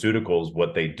pharmaceuticals,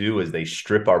 what they do is they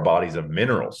strip our bodies of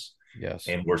minerals. Yes.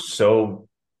 And we're so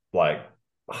like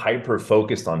hyper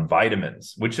focused on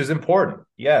vitamins, which is important.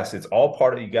 Yes, it's all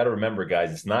part of, you got to remember,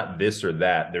 guys, it's not this or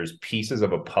that. There's pieces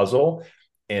of a puzzle,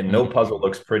 and no puzzle Mhm.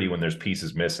 looks pretty when there's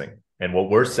pieces missing. And what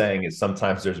we're saying is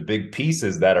sometimes there's big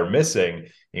pieces that are missing, and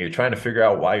you're trying to figure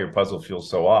out why your puzzle feels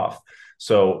so off.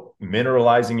 So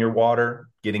mineralizing your water,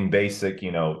 getting basic,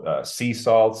 sea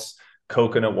salts,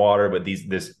 coconut water, but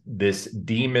this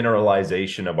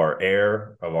demineralization of our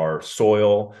air, of our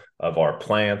soil, of our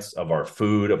plants, of our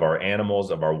food, of our animals,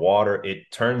 of our water,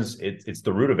 it's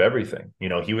the root of everything.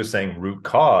 He was saying root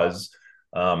cause.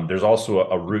 There's also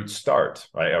a root start,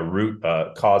 right? A root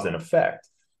cause and effect.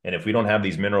 And if we don't have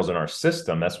these minerals in our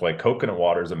system, that's why coconut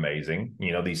water is amazing.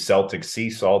 These Celtic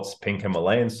sea salts, pink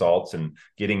Himalayan salts, and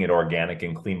getting it organic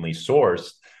and cleanly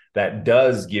sourced, that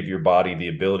does give your body the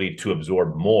ability to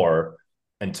absorb more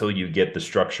until you get the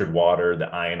structured water, the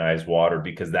ionized water,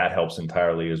 because that helps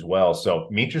entirely as well. So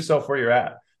meet yourself where you're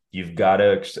at. You've got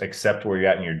to accept where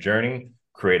you're at in your journey,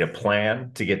 create a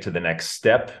plan to get to the next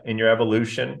step in your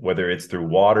evolution, whether it's through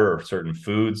water or certain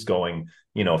foods, going,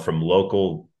 from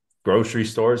local grocery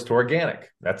stores to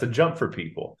organic. That's a jump for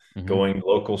people. Mhm. Going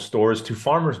local stores to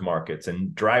farmers markets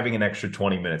and driving an extra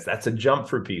 20 minutes. That's a jump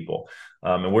for people.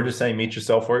 And we're just saying, meet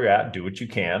yourself where you're at, do what you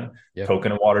can. Yeah.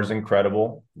 Coconut water is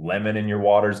incredible. Lemon in your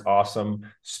water is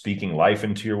awesome. Speaking life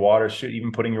into your water,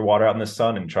 even putting your water out in the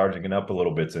sun and charging it up a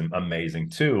little bit is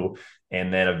amazing too.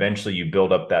 And then eventually you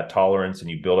build up that tolerance and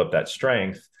you build up that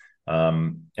strength.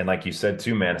 And like you said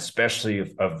too, man, especially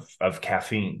of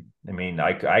caffeine. I mean,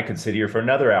 I could sit here for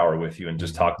another hour with you and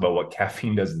just talk about what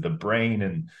caffeine does to the brain.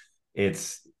 And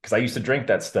it's because I used to drink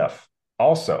that stuff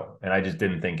also, and I just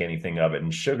didn't think anything of it.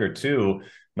 And sugar too,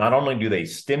 not only do they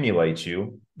stimulate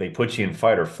you, they put you in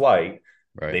fight or flight.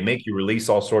 Right. They make you release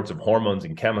all sorts of hormones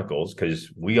and chemicals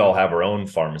because we all have our own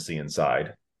pharmacy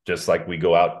inside, just like we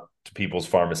go out to people's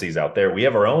pharmacies out there. We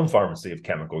have our own pharmacy of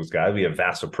chemicals, guys. We have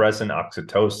vasopressin,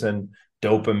 oxytocin,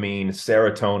 dopamine,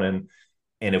 serotonin.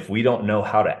 And if we don't know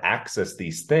how to access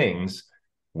these things,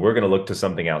 we're going to look to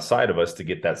something outside of us to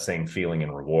get that same feeling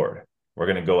and reward. We're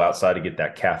going to go outside to get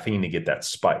that caffeine, to get that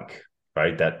spike,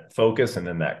 right? That focus, and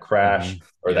then that crash,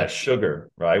 or Yeah. that sugar,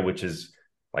 right? Which is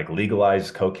like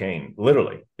legalized cocaine.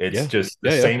 Literally, it's Yeah. just the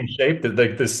Yeah. Yeah. same shape,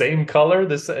 the same color.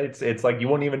 It's like you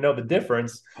won't even know the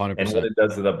difference. And what 100%. it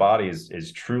does to the body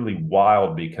is truly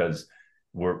wild, because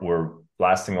we're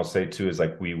last thing I'll say too is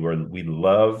like we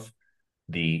love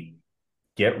the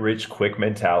get rich quick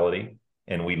mentality,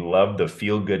 and we love the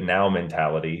feel good now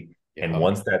mentality. And Yeah.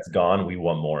 once that's gone, we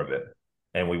want more of it,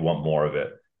 and we want more of it,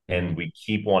 Mhm. and we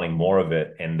keep wanting more of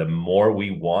it. And the more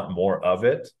we want more of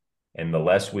it and the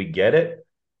less we get it,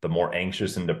 the more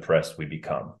anxious and depressed we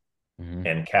become. Mhm.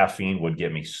 And caffeine would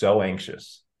get me so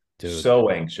anxious, Dude. so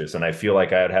anxious. And I feel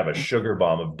like I'd have a sugar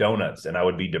bomb of donuts and I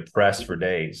would be depressed for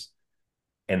days.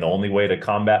 And the only way to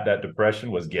combat that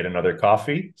depression was get another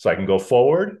coffee so I can go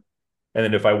forward. And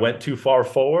then if I went too far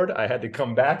forward, I had to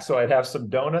come back. So I'd have some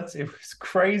donuts. It was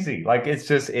crazy. Like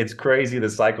it's crazy the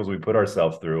cycles we put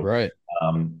ourselves through. Right.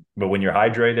 But when you're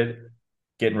hydrated,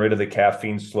 getting rid of the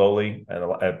caffeine slowly. And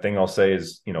a thing I'll say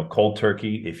is, cold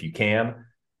turkey, if you can,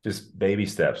 just baby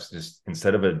steps. Just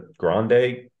instead of a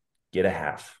grande, get a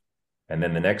half. And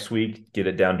then the next week, get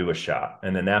it down to a shot.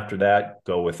 And then after that,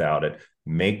 go without it.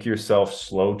 Make yourself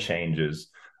slow changes.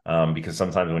 Because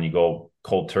sometimes when you go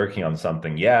cold turkey on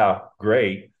something, yeah,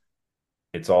 great.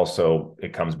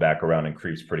 It comes back around and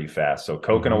creeps pretty fast. So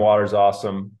coconut water is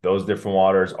awesome. Those different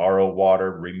waters, RO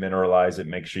water, remineralize it.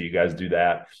 Make sure you guys do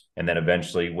that. And then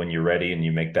eventually when you're ready and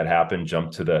you make that happen,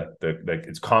 jump to the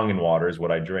it's Kangen water is what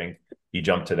I drink. You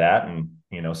jump to that and,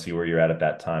 see where you're at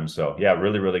that time. So yeah,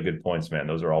 really, really good points, man.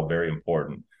 Those are all very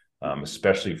important,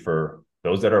 especially for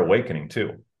those that are awakening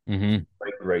too.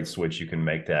 Great switch you can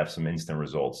make to have some instant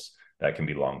results that can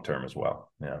be long-term as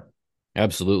well. Yeah.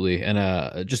 Absolutely.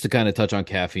 And just to kind of touch on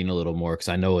caffeine a little more, because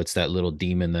I know it's that little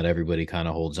demon that everybody kind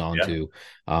of holds on to.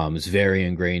 It's very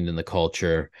ingrained in the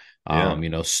culture.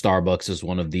 Starbucks is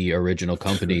one of the original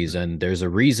companies, and there's a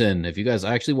reason. If you guys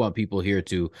actually want people here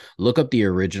to look up the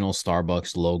original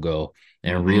Starbucks logo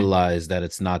and realize that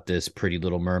it's not this pretty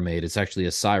little mermaid, it's actually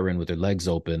a siren with her legs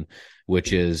open,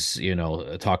 which is,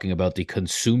 talking about the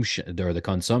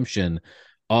consumption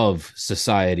of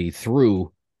society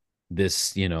through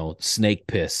this, snake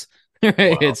piss.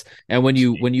 Right. Wow. And when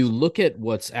you look at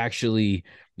what's actually,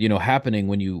 happening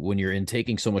when you're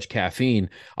intaking so much caffeine,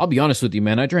 I'll be honest with you,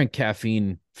 man, I drank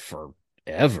caffeine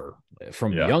forever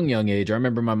from young age. I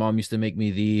remember my mom used to make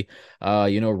me the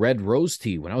red rose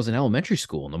tea when I was in elementary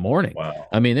school in the morning. Wow.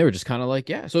 I mean, they were just kind of like,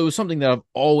 yeah. So it was something that I've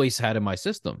always had in my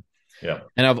system. Yeah.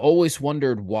 And I've always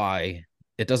wondered why.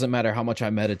 It doesn't matter how much I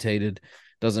meditated,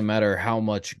 doesn't matter how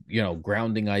much,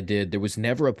 grounding I did. There was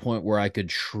never a point where I could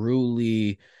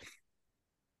truly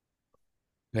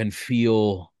and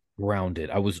feel grounded.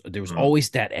 There was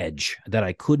always that edge that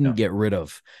I couldn't get rid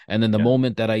of. And then the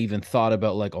moment that I even thought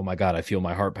about like, oh my God, I feel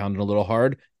my heart pounding a little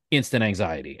hard, instant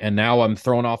anxiety. And now I'm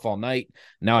thrown off all night.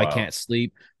 Now I can't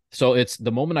sleep. So it's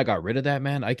the moment I got rid of that,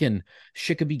 man,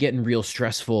 shit could be getting real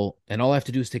stressful. And all I have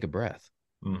to do is take a breath.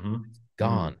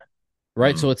 Gone.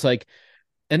 Right. So it's like,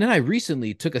 and then I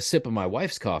recently took a sip of my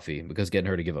wife's coffee because getting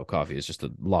her to give up coffee is just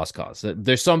a lost cause.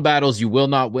 There's some battles you will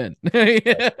not win. Take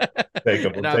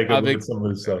them with some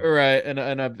loose stuff. Right.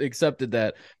 And I've accepted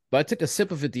that. But I took a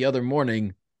sip of it the other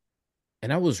morning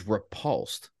and I was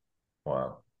repulsed.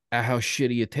 Wow. At how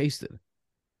shitty it tasted.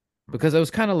 Because I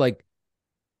was kind of like,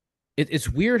 it's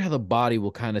weird how the body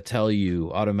will kind of tell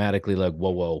you automatically like,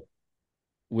 whoa,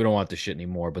 we don't want this shit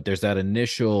anymore. But there's that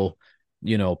initial,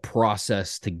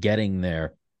 process to getting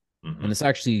there. And it's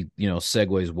actually,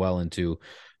 segues well into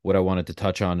what I wanted to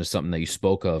touch on is something that you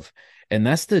spoke of, and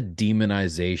that's the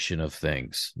demonization of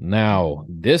things. Now,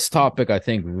 this topic I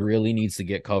think really needs to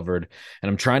get covered, and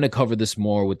I'm trying to cover this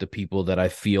more with the people that I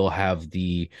feel have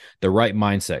the right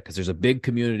mindset, because there's a big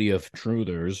community of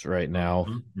truthers right now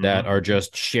that are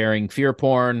just sharing fear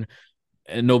porn,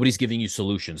 and nobody's giving you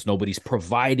solutions. Nobody's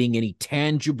providing any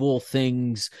tangible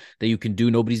things that you can do.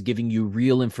 Nobody's giving you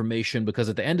real information, because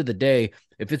at the end of the day,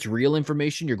 if it's real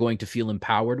information, you're going to feel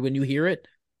empowered when you hear it,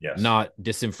 not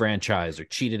disenfranchised or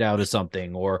cheated out of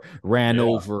something or ran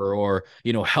over or,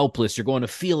 helpless. You're going to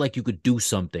feel like you could do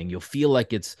something. You'll feel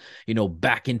like it's,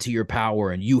 back into your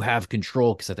power and you have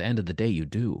control, because at the end of the day, you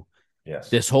do. Yes.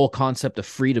 This whole concept of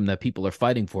freedom that people are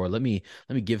fighting for. Let me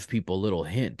give people a little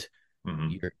hint.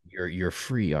 You're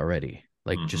free already.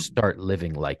 Like just start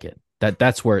living like it.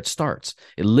 That's where it starts.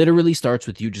 It literally starts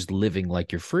with you just living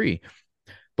like you're free.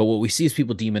 But what we see is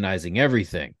people demonizing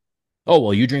everything. Oh,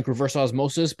 well, you drink reverse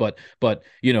osmosis, but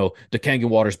the Kangen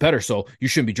water's better, so you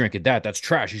shouldn't be drinking that. That's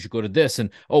trash. You should go to this. And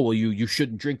oh, well, you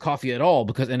shouldn't drink coffee at all,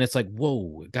 and it's like,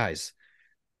 whoa, guys.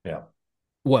 Yeah.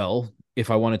 Well,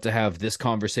 if I wanted to have this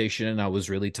conversation and I was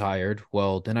really tired,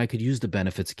 well, then I could use the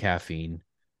benefits of caffeine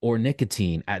or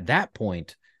nicotine at that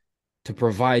point to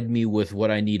provide me with what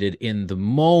I needed in the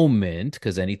moment,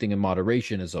 because anything in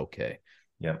moderation is okay.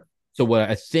 Yeah. So what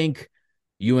I think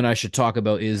you and I should talk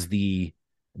about is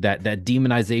that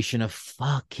demonization of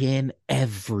fucking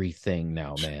everything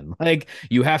now, man. Like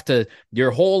you have to,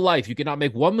 your whole life, you cannot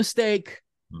make one mistake,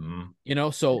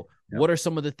 So what are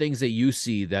some of the things that you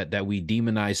see that we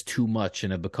demonize too much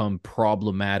and have become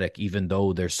problematic, even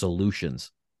though there's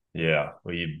solutions? Yeah.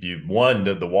 Well, you one,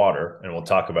 the water, and we'll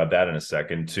talk about that in a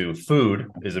second. Two, food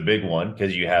is a big one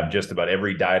because you have just about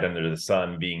every diet under the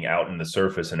sun being out in the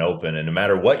surface and open. And no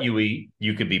matter what you eat,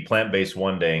 you could be plant-based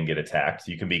one day and get attacked.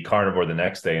 You can be carnivore the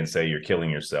next day and say you're killing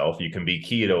yourself. You can be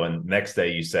keto and next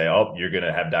day you say, oh, you're going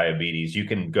to have diabetes. You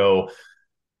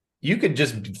could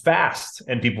just fast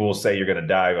and people will say you're going to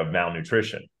die of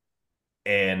malnutrition.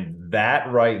 And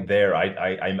that right there,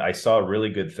 I saw a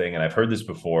really good thing, and I've heard this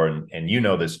before, and you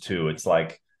know this too. It's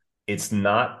like it's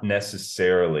not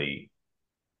necessarily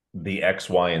the X,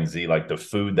 Y, and Z, like the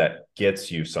food that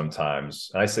gets you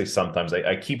sometimes. And I say sometimes,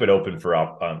 I keep it open for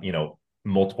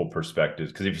multiple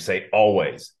perspectives, because if you say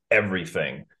always,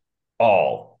 everything,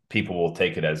 all, people will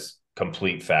take it as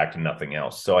complete fact and nothing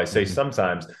else. So I say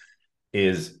sometimes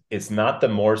it's not the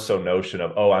more so notion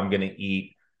of, oh, I'm going to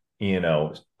eat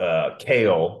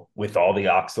kale with all the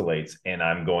oxalates and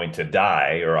I'm going to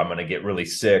die, or I'm going to get really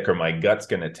sick, or my gut's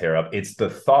going to tear up. It's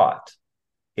the thought.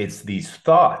 It's these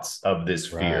thoughts of this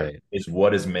fear Right. is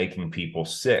what is making people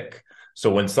sick.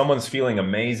 So when someone's feeling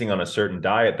amazing on a certain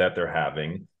diet that they're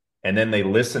having, and then they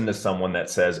listen to someone that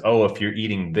says, oh, if you're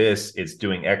eating this, it's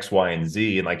doing X, Y, and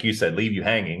Z. And like you said, leave you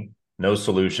hanging, no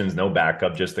solutions, no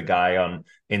backup, just a guy on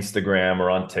Instagram or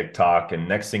on TikTok. And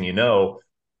next thing you know,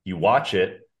 you watch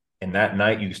it, and that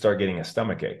night you start getting a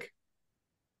stomach ache,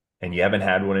 and you haven't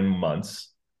had one in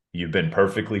months. You've been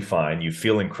perfectly fine. You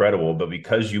feel incredible. But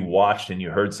because you watched and you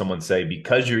heard someone say,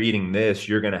 because you're eating this,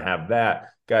 you're going to have that.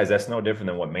 Guys, that's no different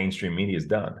than what mainstream media has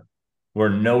done. We're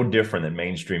no different than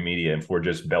mainstream media if we're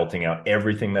just belting out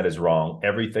everything that is wrong,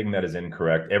 everything that is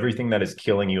incorrect, everything that is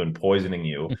killing you and poisoning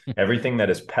you, everything that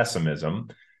is pessimism.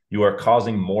 You are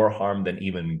causing more harm than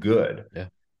even good. Yeah.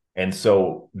 And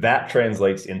so that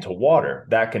translates into water.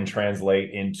 That can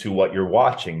translate into what you're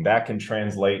watching. That can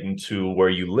translate into where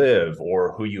you live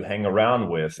or who you hang around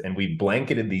with. And we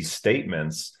blanketed these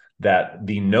statements that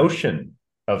the notion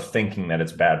of thinking that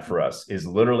it's bad for us is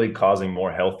literally causing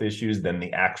more health issues than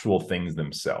the actual things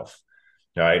themselves.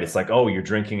 All right. It's like, oh, you're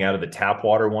drinking out of the tap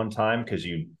water one time because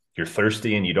you're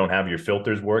thirsty and you don't have your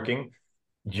filters working.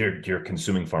 You're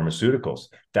consuming pharmaceuticals.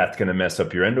 That's going to mess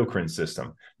up your endocrine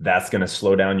system. That's going to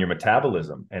slow down your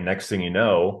metabolism. And next thing you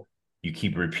know, you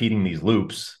keep repeating these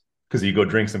loops because you go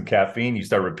drink some caffeine, you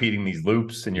start repeating these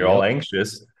loops and you're all Yep.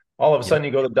 anxious. All of a Yep. sudden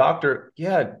you go to the doctor.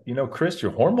 Yeah, Chris,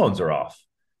 your hormones are off.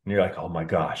 And you're like, oh my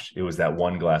gosh, it was that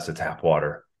one glass of tap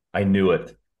water. I knew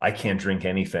it. I can't drink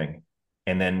anything.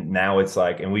 And then now it's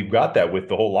like, and we've got that with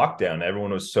the whole lockdown.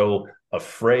 Everyone was so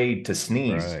afraid to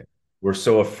sneeze. Right. We're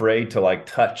so afraid to like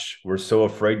touch. We're so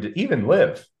afraid to even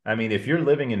live. I mean, if you're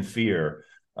living in fear,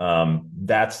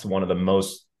 that's one of the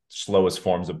most slowest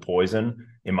forms of poison,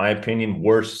 in my opinion,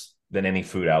 worse than any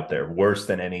food out there, worse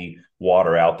than any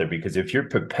water out there. Because if you're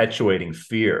perpetuating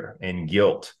fear and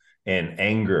guilt and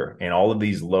anger and all of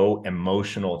these low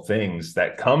emotional things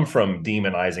that come from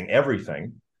demonizing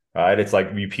everything, right? It's like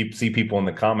you see people in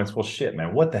the comments, well, shit,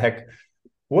 man, what the heck?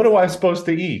 What am I supposed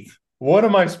to eat? What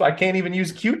am I can't even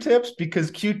use Q-tips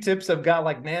because Q-tips have got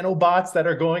like nanobots that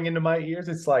are going into my ears.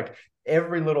 It's like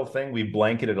every little thing we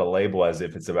blanketed a label as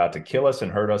if it's about to kill us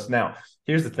and hurt us. Now,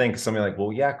 here's the thing. Somebody like,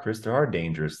 well, yeah, Chris, there are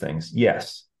dangerous things.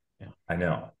 Yes, Yeah. I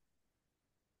know.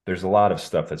 There's a lot of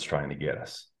stuff that's trying to get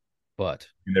us. But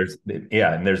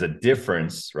And there's a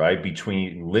difference, right,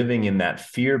 between living in that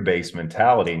fear-based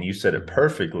mentality. And you said it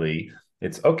perfectly.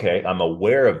 It's okay, I'm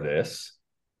aware of this.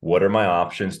 What are my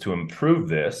options to improve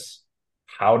this?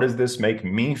 How does this make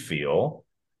me feel?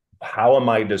 How am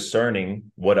I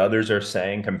discerning what others are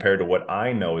saying compared to what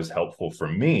I know is helpful for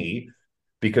me?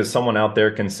 Because someone out there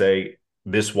can say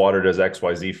this water does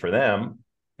XYZ for them,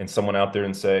 and someone out there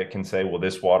can say, well,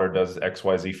 this water does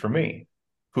XYZ for me.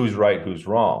 Who's right? Who's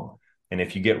wrong? And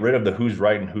if you get rid of the who's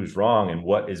right and who's wrong and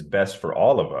what is best for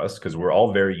all of us, because we're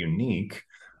all very unique,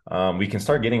 we can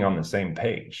start getting on the same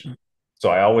page. So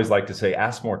I always like to say,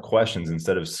 ask more questions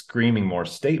instead of screaming more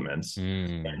statements.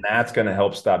 And that's going to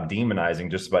help stop demonizing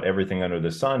just about everything under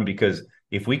the sun. Because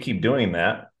if we keep doing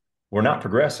that, we're not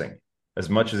progressing as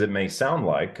much as it may sound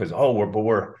like, because,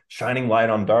 we're shining light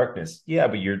on darkness. Yeah,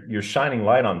 but you're shining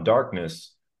light on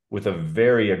darkness with a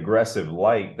very aggressive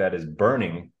light that is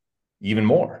burning even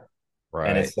more. And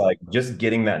right. it's like just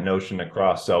getting that notion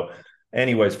across. So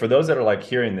anyways, for those that are like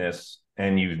hearing this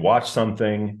and you watch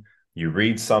something, you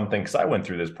read something, because I went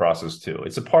through this process too.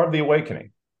 It's a part of the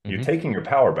awakening. You're taking your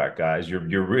power back, guys.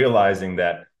 You're realizing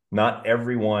that not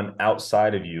everyone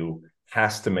outside of you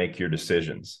has to make your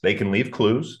decisions. They can leave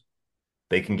clues.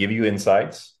 They can give you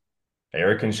insights.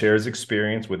 Eric can share his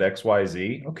experience with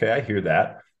XYZ. Okay, I hear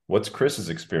that. What's Chris's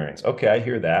experience? Okay, I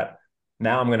hear that.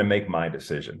 Now I'm going to make my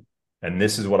decision. And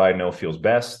this is what I know feels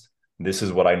best. This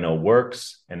is what I know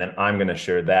works. And then I'm going to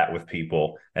share that with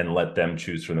people and let them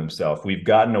choose for themselves. We've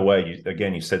gotten away.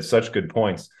 Again, you said such good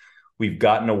points. We've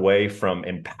gotten away from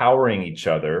empowering each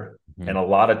other. Mm-hmm. And a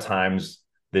lot of times,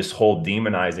 this whole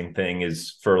demonizing thing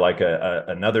is for like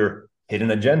another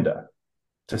hidden agenda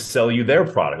to sell you their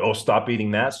product. Oh, stop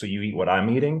eating that so you eat what I'm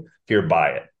eating. Here, buy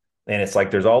it. And it's like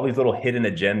there's all these little hidden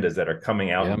agendas that are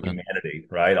coming out Yeah, in man. humanity,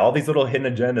 right? All these little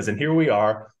hidden agendas. And here we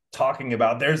are talking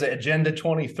about there's an agenda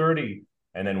 2030.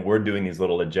 And then we're doing these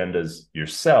little agendas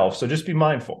yourself. So just be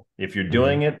mindful. If you're Mm-hmm.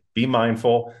 doing it, be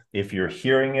mindful. If you're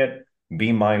hearing it,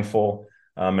 be mindful.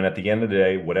 And at the end of the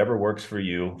day, whatever works for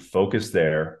you, focus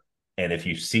there. And if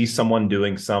you see someone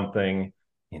doing something,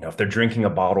 if they're drinking a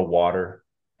bottle of water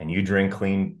and you drink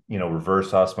clean,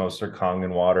 reverse osmosis or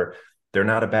Kangen water, they're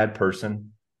not a bad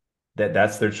person.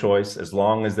 That's their choice, as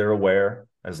long as they're aware,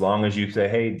 as long as you say,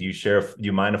 hey, do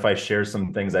you mind if I share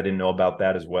some things I didn't know about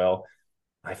that as well?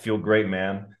 I feel great,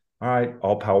 man. All right,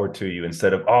 all power to you.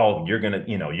 Instead of, oh, you're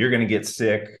gonna get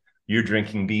sick, you're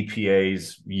drinking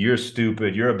BPAs, you're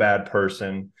stupid, you're a bad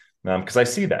person. Because I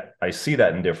see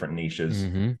that in different niches.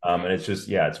 Mm-hmm. And it's just,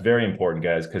 yeah, it's very important,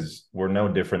 guys, because we're no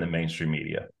different than mainstream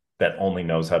media that only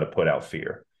knows how to put out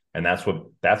fear. And that's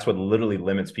what literally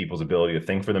limits people's ability to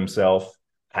think for themselves,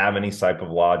 have any type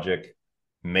of logic,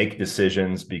 make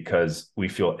decisions, because we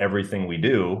feel everything we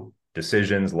do,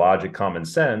 decisions, logic, common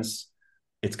sense,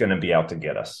 it's going to be out to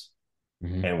get us.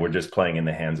 Mm-hmm. And we're just playing in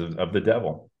the hands of the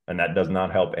devil. And that does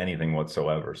not help anything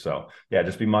whatsoever. So yeah,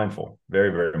 just be mindful. Very,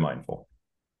 very mindful.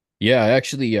 Yeah, I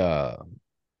actually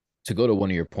to go to one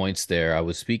of your points there, I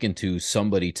was speaking to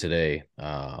somebody today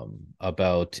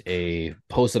about a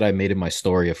post that I made in my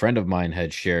story. A friend of mine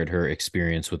had shared her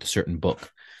experience with a certain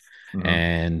book. Mm-hmm.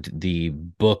 And the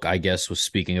book, I guess, was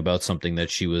speaking about something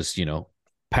that she was,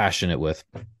 passionate with.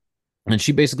 And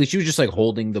she was just like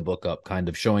holding the book up, kind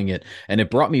of showing it. And it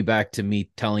brought me back to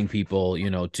me telling people,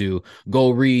 to go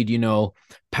read,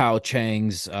 Pao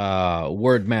Chang's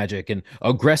Word Magic, and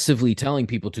aggressively telling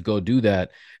people to go do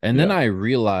that. And then Yeah. I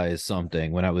realized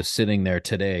something when I was sitting there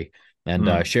today, and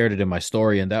I Mm. shared it in my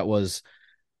story. And that was,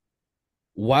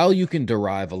 while you can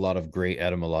derive a lot of great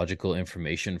etymological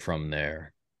information from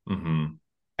there, Mm-hmm.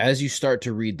 as you start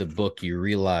to read the book, you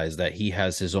realize that he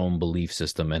has his own belief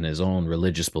system and his own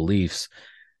religious beliefs.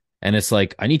 And it's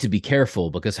like, I need to be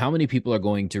careful, because how many people are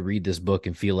going to read this book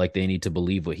and feel like they need to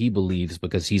believe what he believes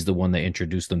because he's the one that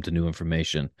introduced them to new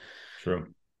information? True.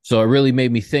 So it really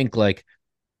made me think, like,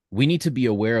 we need to be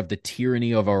aware of the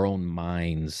tyranny of our own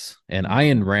minds. And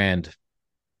Mm-hmm. Ayn Rand,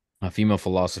 a female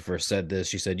philosopher, said this.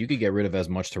 She said, you could get rid of as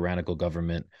much tyrannical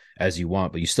government as you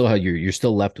want, but you're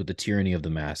still left with the tyranny of the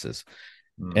masses.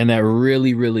 Mm. And that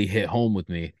really, really hit home with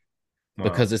me,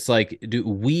 because Wow. it's like, do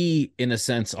we, in a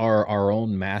sense, are our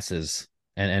own masses,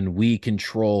 and we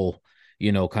control,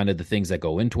 kind of the things that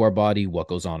go into our body, what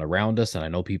goes on around us. And I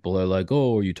know people are like,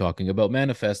 oh, are you talking about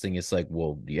manifesting? It's like,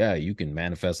 well, yeah, you can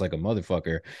manifest like a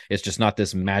motherfucker. It's just not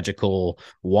this magical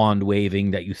wand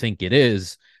waving that you think it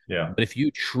is. Yeah. But if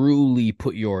you truly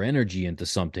put your energy into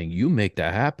something, you make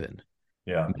that happen.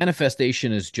 Yeah.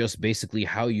 Manifestation is just basically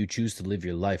how you choose to live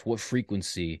your life. What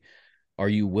frequency are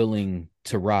you willing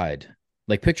to ride?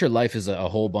 Like, picture life as a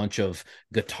whole bunch of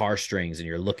guitar strings, and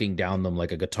you're looking down them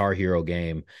like a Guitar Hero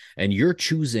game, and you're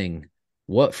choosing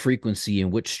what frequency and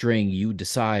which string you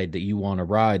decide that you want to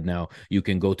ride. Now, you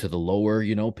can go to the lower,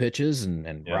 pitches,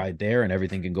 and Yeah. ride there, and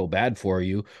everything can go bad for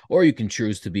you, or you can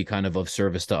choose to be kind of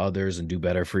service to others and do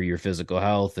better for your physical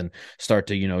health and start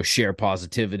to, share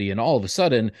positivity. And all of a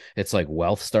sudden, it's like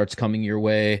wealth starts coming your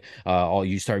way. All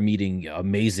you start meeting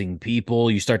amazing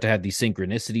people. You start to have these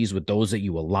synchronicities with those that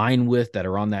you align with, that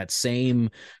are on that same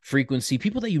frequency,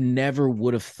 people that you never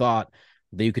would have thought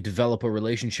that you could develop a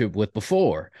relationship with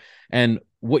before. And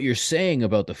what you're saying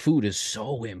about the food is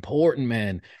so important,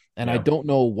 man. And I Yeah. don't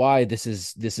know why this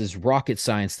is rocket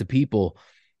science to people,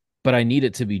 but I need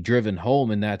it to be driven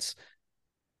home. And that's,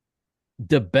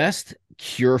 the best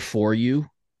cure for you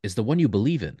is the one you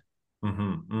believe in,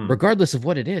 Mm-hmm. Mm. regardless of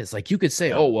what it is. Like, you could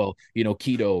say, oh, Yeah. well,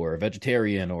 keto or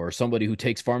vegetarian or somebody who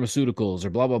takes pharmaceuticals or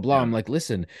blah, blah, blah. I'm Yeah. like,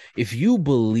 listen, if you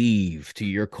believe to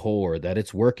your core that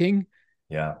it's working,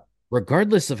 Yeah.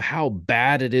 regardless of how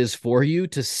bad it is for you,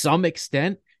 to some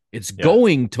extent, it's Yeah.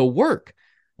 going to work.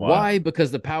 Wow. Why?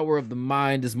 Because the power of the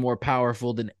mind is more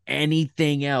powerful than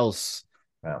anything else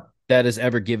Wow. that is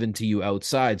ever given to you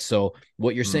outside. So,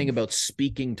 what you're saying Mm. about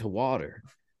speaking to water, Mm.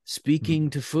 speaking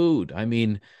to food, I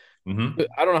mean, Mm-hmm.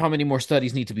 I don't know how many more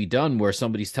studies need to be done where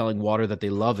somebody's telling water that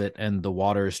they love it, and the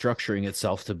water is structuring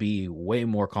itself to be way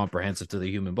more comprehensive to the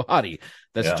human body.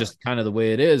 That's Yeah. just kind of the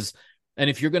way it is. And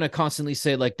if you're gonna constantly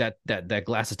say like that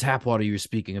glass of tap water you were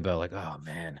speaking about, like, oh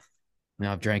man,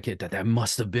 now I've drank it, that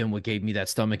must have been what gave me that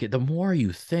stomach. The more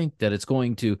you think that it's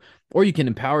going to, or you can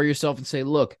empower yourself and say,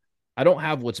 look, I don't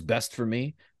have what's best for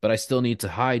me, but I still need to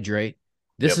hydrate.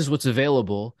 This is Yep. what's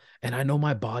available. And I know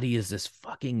my body is this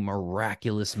fucking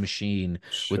miraculous machine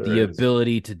with Sure the is.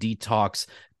 ability to detox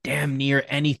damn near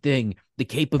anything. The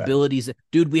capabilities,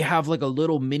 dude, we have like a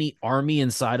little mini army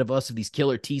inside of us of these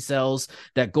killer T cells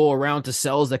that go around to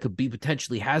cells that could be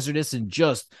potentially hazardous and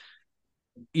just,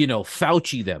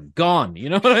 Fauci them gone. You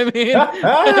know what I mean?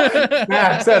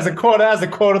 That's a quote of the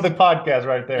podcast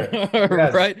right there.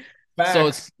 Yes. Right. So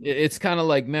it's Facts. it's kind of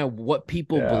like, man, what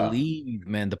people Yeah. believe,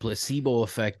 man, the placebo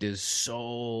effect is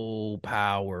so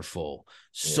powerful,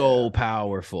 Yeah. so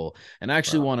powerful. And I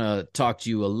actually Wow. want to talk to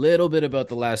you a little bit about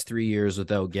the last 3 years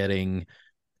without getting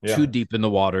too Yeah. deep in the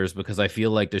waters, because I feel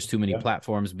like there's too many Yeah.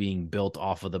 platforms being built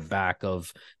off of the back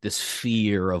of this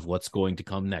fear of what's going to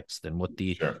come next and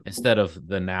Sure. instead of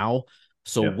the now.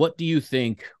 So Yeah. what do you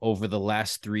think over the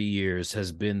last 3 years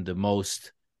has been the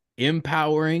most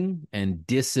empowering and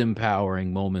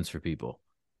disempowering moments for people?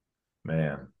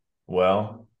 Man.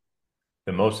 Well,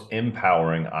 the most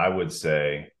empowering, I would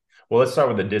say, well, let's start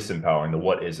with the disempowering, the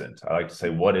what isn't. I like to say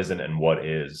what isn't and what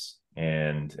is.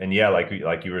 And yeah, like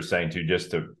you were saying too,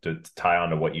 just to tie on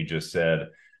to what you just said,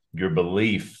 your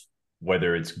belief,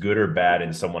 whether it's good or bad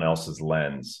in someone else's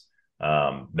lens,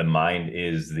 the mind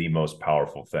is the most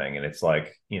powerful thing. And it's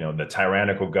like, the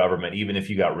tyrannical government, even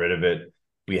if you got rid of it,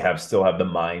 we still have the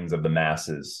minds of the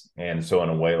masses. And so in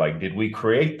a way, like, did we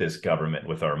create this government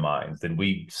with our minds? Did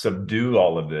we subdue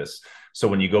all of this? So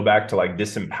when you go back to like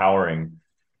disempowering,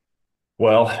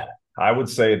 well, I would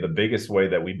say the biggest way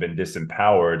that we've been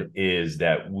disempowered is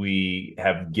that we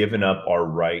have given up our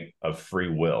right of free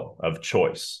will, of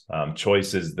choice.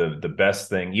 Choice is the best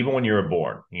thing. Even when you're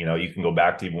born, you can go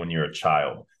back to even when you're a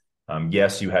child.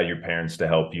 Yes, you had your parents to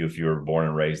help you if you were born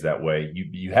and raised that way.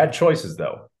 You had choices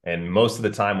though, and most of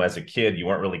the time as a kid, you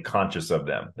weren't really conscious of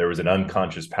them. There was an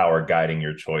unconscious power guiding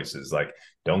your choices, like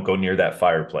don't go near that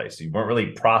fireplace. You weren't really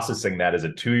processing that as a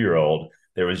 2-year-old.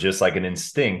 There was just like an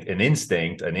instinct, an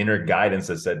inner guidance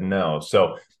that said no.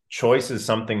 So choice is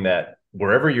something that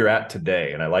wherever you're at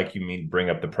today, and I like you bring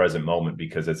up the present moment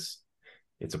because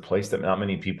it's a place that not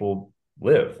many people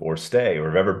live or stay or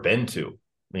have ever been to,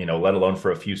 let alone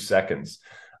for a few seconds.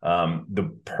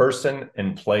 The person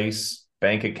and place,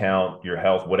 bank account, your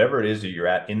health, whatever it is that you're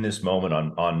at in this moment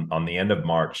on the end of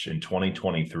March in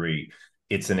 2023,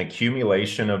 it's an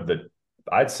accumulation of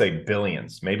I'd say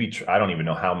billions, maybe I don't even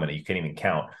know how many, you can't even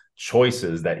count,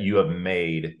 choices that you have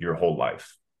made your whole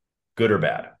life, good or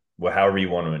bad, however you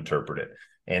want to interpret it.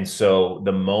 And so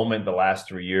the moment the last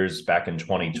 3 years back in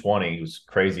 2020, it was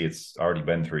crazy. It's already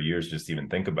been 3 years, just even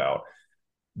think about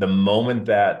the moment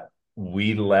that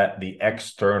we let the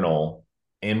external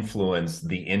influence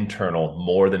the internal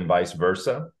more than vice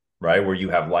versa, right? Where you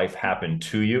have life happen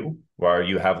to you, where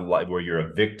you have where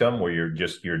you're a victim, where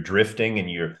you're drifting and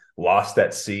you're lost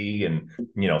at sea, and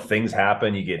things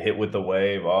happen, you get hit with the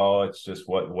wave. Oh, it's just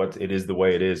what it is, the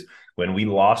way it is. When we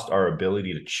lost our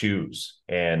ability to choose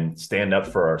and stand up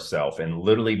for ourselves and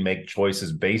literally make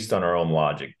choices based on our own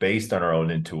logic, based on our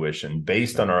own intuition,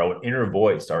 based on our own inner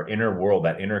voice, our inner world,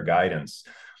 that inner guidance,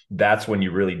 that's when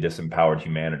you really disempowered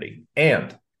humanity.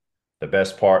 And the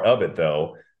best part of it,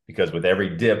 though, because with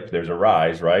every dip, there's a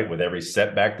rise, right? With every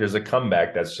setback, there's a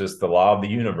comeback. That's just the law of the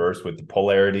universe with the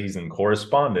polarities and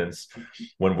correspondence.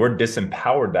 When we're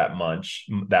disempowered that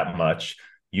much,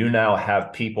 you now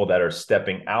have people that are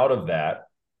stepping out of that,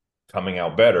 coming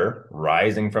out better,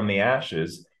 rising from the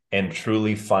ashes, and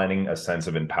truly finding a sense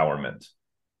of empowerment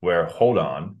where, hold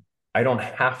on, I don't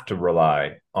have to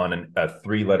rely on a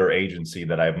 3-letter agency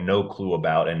that I have no clue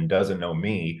about and doesn't know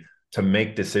me to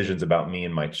make decisions about me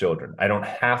and my children. I don't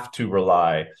have to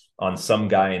rely on some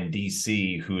guy in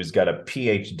DC who's got a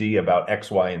PhD about X,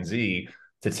 Y, and Z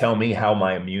to tell me how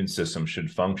my immune system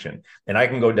should function. And I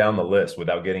can go down the list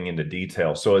without getting into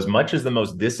detail. So as much as the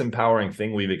most disempowering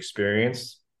thing we've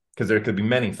experienced, because there could be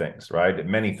many things, right?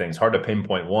 Many things, hard to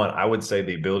pinpoint one. I would say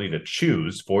the ability to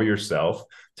choose for yourself,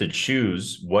 to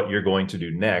choose what you're going to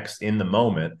do next in the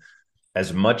moment,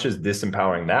 as much as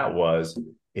disempowering that was,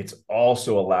 it's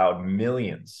also allowed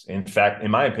millions, in fact,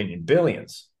 in my opinion,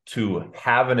 billions, to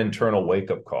have an internal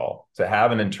wake-up call, to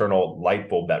have an internal light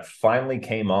bulb that finally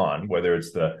came on, whether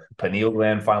it's the pineal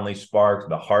gland finally sparked,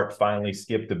 the heart finally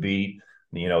skipped a beat,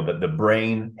 the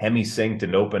brain hemi-synced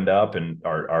and opened up, and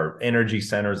our energy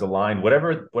centers aligned,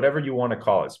 whatever you want to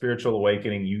call it, spiritual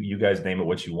awakening, you guys name it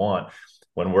what you want.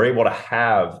 When we're able to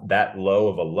have that low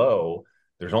of a low,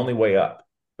 there's only way up.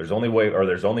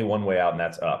 there's only one way out, and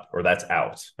that's up, or that's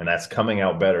out, and that's coming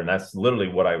out better. And that's literally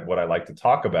what I like to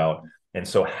talk about. And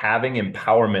so having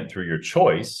empowerment through your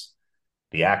choice,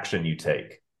 the action you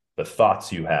take, the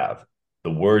thoughts you have,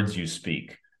 the words you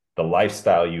speak, the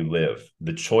lifestyle you live,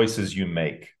 the choices you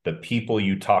make, the people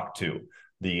you talk to,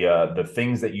 the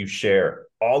things that you share,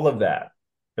 all of that,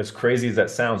 as crazy as that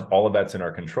sounds, all of that's in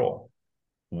our control.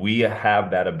 We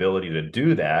have that ability to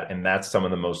do that. And that's some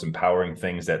of the most empowering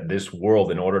things that this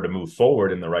world, in order to move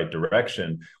forward in the right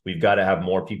direction, we've got to have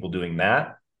more people doing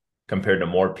that compared to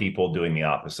more people doing the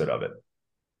opposite of it.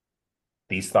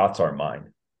 These thoughts aren't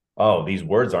mine. Oh, these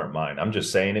words aren't mine. I'm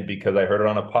just saying it because I heard it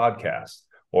on a podcast.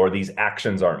 Or these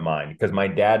actions aren't mine because my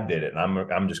dad did it,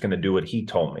 and I'm just going to do what he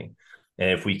told me. And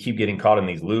if we keep getting caught in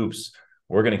these loops,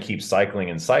 we're going to keep cycling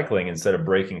and cycling instead of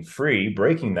breaking free,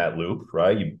 breaking that loop,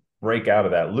 right? You break out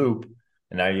of that loop,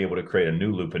 and now you're able to create a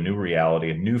new loop, a new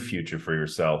reality, a new future for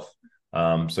yourself.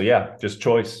 So yeah, just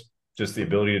choice, just the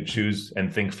ability to choose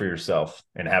and think for yourself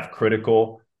and have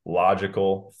critical,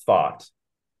 logical thought,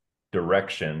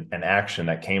 direction, and action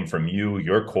that came from you,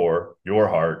 your core, your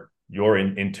heart, your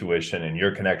intuition, and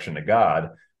your connection to God,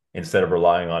 instead of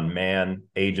relying on man,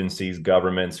 agencies,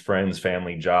 governments, friends,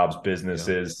 family, jobs,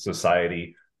 businesses,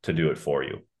 society to do it for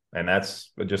you. And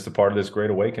that's just a part of this great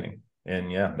awakening.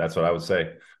 And yeah, that's what I would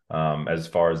say as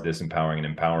far as disempowering and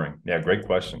empowering. Yeah, great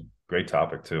question. Great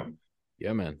topic too.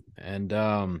 Yeah, man. And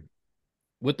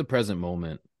with the present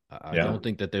moment, I don't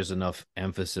think that there's enough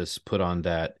emphasis put on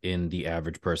that in the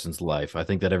average person's life. I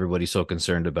think that everybody's so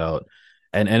concerned about,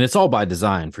 and it's all by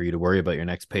design for you to worry about your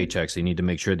next paycheck. So you need to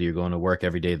make sure that you're going to work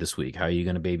every day this week. How are you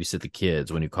going to babysit the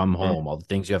kids when you come home? All the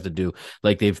things you have to do.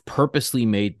 Like, they've purposely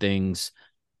made things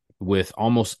with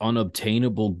almost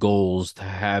unobtainable goals to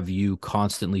have you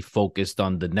constantly focused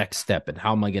on the next step and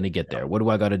how am I going to get there? What do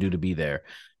I got to do to be there?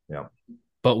 Yeah.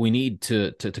 But we need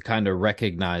to kind of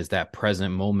recognize that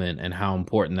present moment and how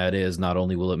important that is. Not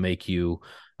only will it make you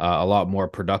a lot more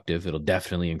productive, it'll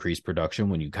definitely increase production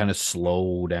when you kind of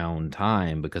slow down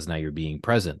time because now you're being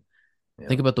present. Yeah.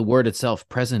 Think about the word itself.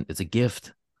 Present. It's a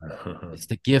gift. It's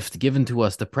the gift given to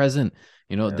us, the present.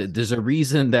 You know, there's a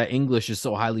reason that English is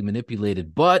so highly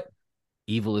manipulated, but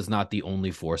evil is not the only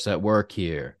force at work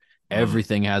here.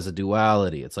 Everything has a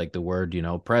duality. It's like the word,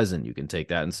 present. You can take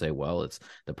that and say, well, it's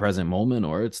the present moment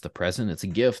or it's the present. It's a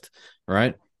gift,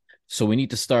 right? So we need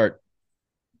to start.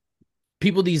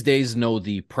 People these days know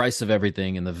the price of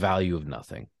everything and the value of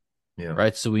nothing,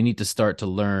 right? So we need to start to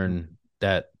learn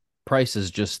that price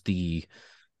is just the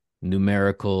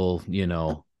numerical,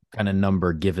 kind of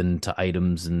number given to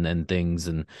items and things.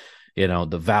 And,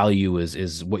 the value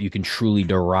is what you can truly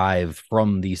derive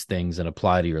from these things and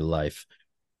apply to your life.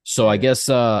 So I guess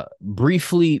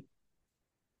briefly,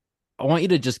 I want you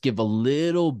to just give a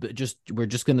little bit, we're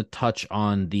just going to touch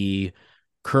on the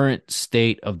current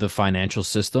state of the financial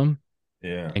system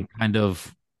and kind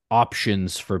of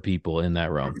options for people in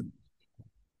that realm.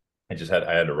 I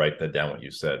had to write that down what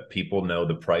you said. People know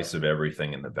the price of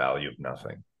everything and the value of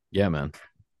nothing. Yeah, man.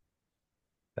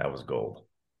 That was gold.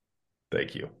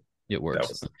 Thank you. It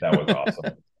works. That was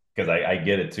awesome. Because I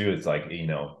get it too. It's like,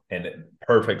 and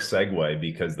perfect segue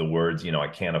because the words, I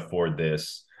can't afford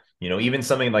this, even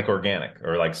something like organic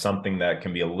or like something that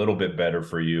can be a little bit better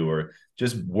for you or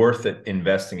just worth it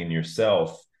investing in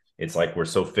yourself. It's like we're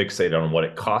so fixated on what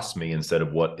it costs me instead of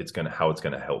how it's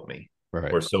going to help me.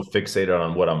 Right. We're so fixated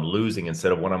on what I'm losing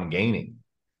instead of what I'm gaining.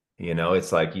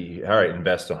 It's like, all right,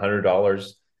 invest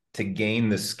 $100 to gain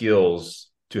the skills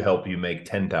to help you make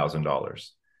 $10,000.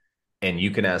 And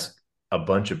you can ask a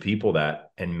bunch of people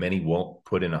that, and many won't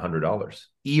put in $100,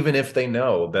 even if they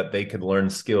know that they could learn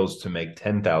skills to make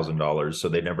 $10,000 so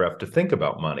they never have to think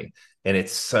about money. And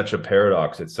it's such a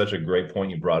paradox. It's such a great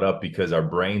point you brought up because our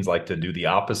brains like to do the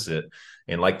opposite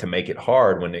and like to make it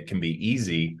hard when it can be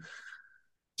easy.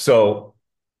 So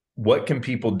what can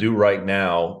people do right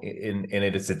now? And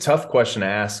it's a tough question to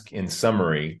ask in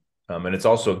summary. And it's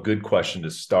also a good question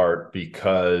to start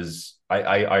because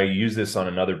I use this on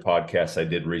another podcast I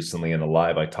did recently in a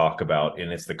live I talk about, and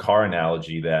it's the car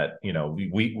analogy that,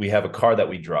 we have a car that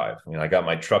we drive. I got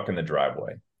my truck in the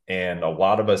driveway and a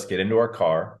lot of us get into our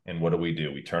car and what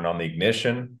do? We turn on the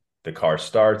ignition, the car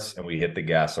starts and we hit the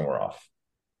gas and we're off.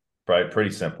 Right?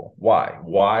 Pretty simple.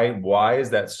 Why is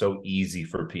that so easy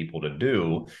for people to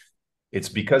do? It's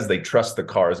because they trust the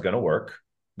car is going to work.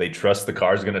 They trust the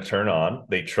car is going to turn on.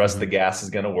 They trust the gas is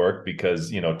going to work because,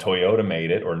 Toyota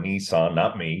made it or Nissan,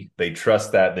 not me. They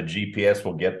trust that the GPS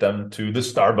will get them to the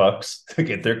Starbucks to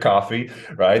get their coffee,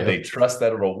 right? Yep. They trust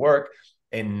that it'll work.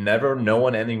 And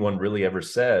anyone really ever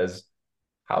says,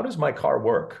 how does my car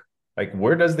work? Like,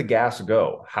 where does the gas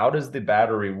go? How does the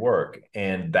battery work?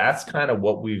 And that's kind of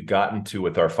what we've gotten to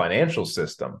with our financial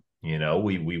system.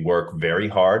 We work very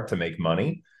hard to make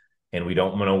money, and we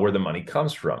don't know where the money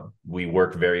comes from. We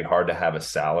work very hard to have a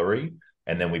salary,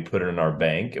 and then we put it in our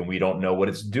bank, and we don't know what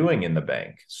it's doing in the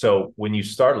bank. So when you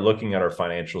start looking at our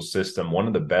financial system, one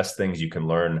of the best things you can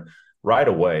learn right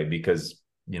away, because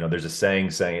there's a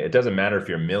saying it doesn't matter if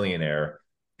you're a millionaire,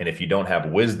 and if you don't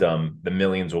have wisdom, the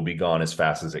millions will be gone as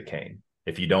fast as it came.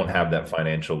 If you don't have that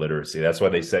financial literacy, that's why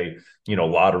they say,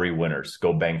 lottery winners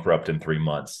go bankrupt in 3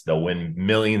 months. They'll win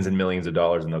millions and millions of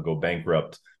dollars and they'll go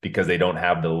bankrupt because they don't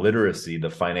have the literacy, the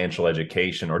financial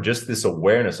education, or just this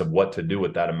awareness of what to do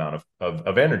with that amount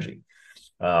of energy.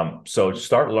 So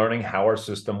start learning how our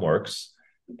system works.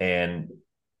 And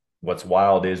what's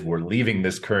wild is we're leaving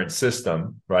this current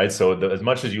system, right? So as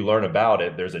much as you learn about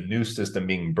it, there's a new system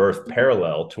being birthed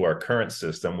parallel to our current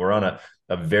system. We're on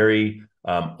a very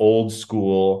old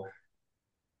school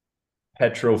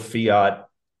petro fiat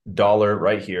dollar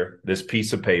right here, this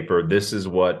piece of paper. This is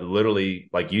what literally,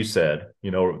 like you said,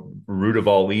 root of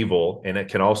all evil. And it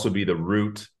can also be the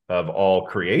root of all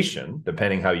creation,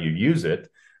 depending how you use it.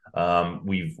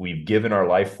 We've given our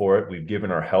life for it. We've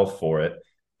given our health for it.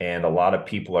 And a lot of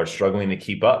people are struggling to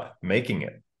keep up making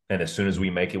it. And as soon as we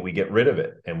make it, we get rid of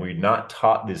it. And we're not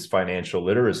taught this financial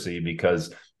literacy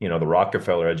because, the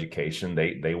Rockefeller education,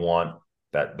 they want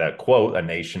that quote, a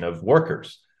nation of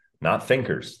workers, not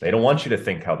thinkers. They don't want you to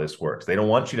think how this works. They don't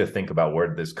want you to think about where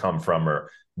did this come from, or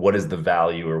what is the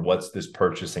value, or what's this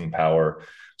purchasing power.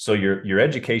 So your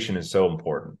education is so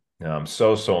important.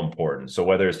 So important. So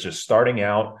whether it's just starting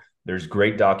out, there's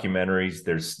great documentaries.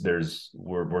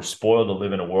 We're spoiled to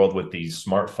live in a world with these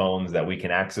smartphones that we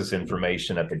can access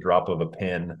information at the drop of a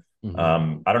pin.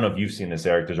 Mm-hmm. I don't know if you've seen this,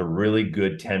 Eric. There's a really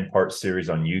good 10-part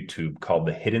series on YouTube called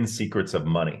The Hidden Secrets of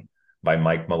Money by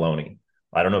Mike Maloney.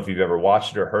 I don't know if you've ever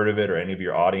watched it or heard of it, or any of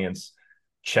your audience.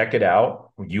 Check it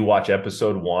out. When you watch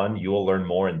episode 1, you will learn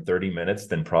more in 30 minutes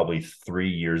than probably 3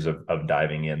 years of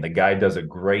diving in. The guy does a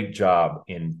great job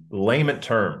in layman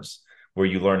terms, where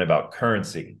you learn about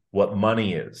currency, what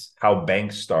money is, how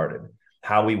banks started,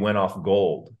 how we went off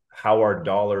gold, how our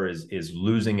dollar is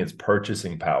losing its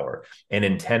purchasing power. And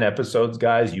in 10 episodes,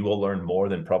 guys, you will learn more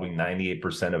than probably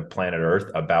 98% of planet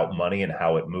Earth about money and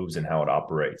how it moves and how it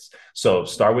operates. So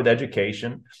start with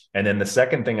education. And then the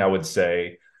second thing I would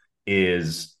say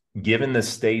is, given the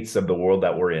states of the world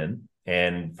that we're in,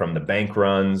 and from the bank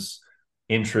runs,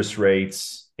 interest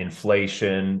rates,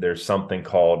 inflation, there's something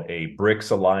called a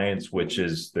BRICS alliance, which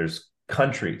is there's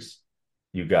countries,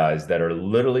 you guys, that are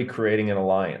literally creating an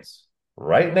alliance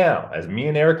right now. As me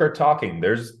and Eric are talking,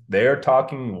 they're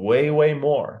talking way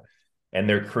more, and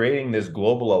they're creating this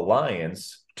global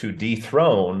alliance to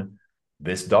dethrone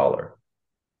this dollar,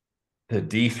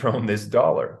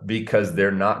 because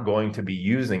they're not going to be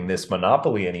using this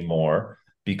monopoly anymore,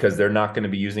 because they're not going to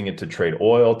be using it to trade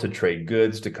oil, to trade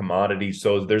goods, to commodities.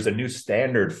 So there's a new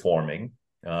standard forming,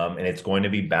 and it's going to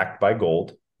be backed by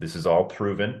gold. This is all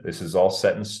proven. This is all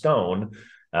set in stone.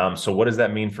 So what does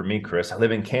that mean for me, Chris? I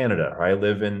live in Canada, or I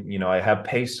live in, I have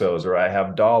pesos, or I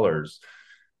have dollars.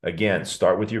 Again,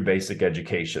 start with your basic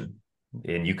education,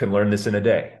 and you can learn this in a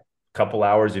day. A couple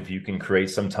hours, if you can create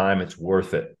some time, it's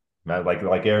worth it.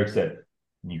 Like Eric said,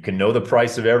 you can know the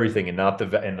price of everything and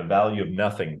the value of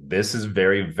nothing. This is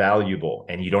very valuable,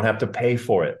 and you don't have to pay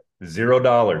for it.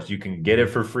 $0. You can get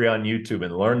it for free on YouTube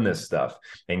and learn this stuff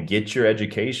and get your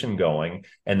education going.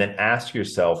 And then ask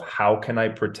yourself, how can I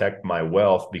protect my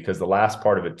wealth? Because the last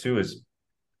part of it too is,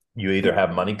 you either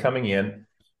have money coming in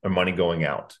or money going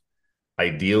out.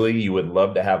 Ideally, you would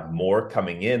love to have more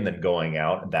coming in than going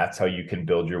out. That's how you can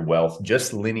build your wealth,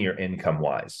 just linear income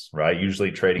wise, right?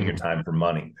 Usually trading your time for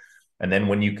money. And then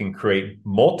when you can create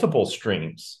multiple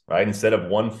streams, right? Instead of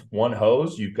one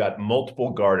hose, you've got multiple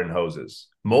garden hoses,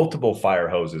 multiple fire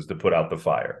hoses to put out the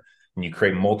fire. And you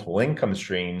create multiple income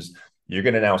streams, you're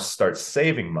going to now start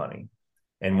saving money.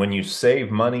 And when you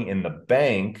save money in the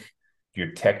bank,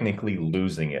 you're technically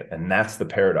losing it. And that's the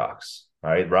paradox,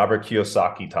 right? Robert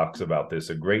Kiyosaki talks about this.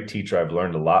 A great teacher I've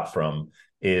learned a lot from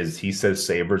is, he says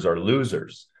savers are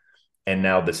losers. And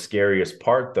now the scariest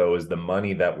part, though, is the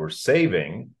money that we're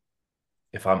saving,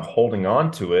 if I'm holding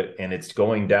on to it and it's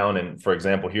going down, and for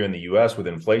example, here in the US with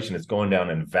inflation, it's going down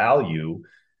in value.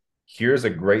 Here's a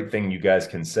great thing you guys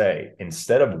can say.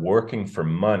 Instead of working for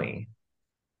money,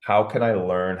 how can I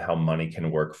learn how money can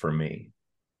work for me?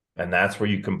 And that's where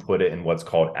you can put it in what's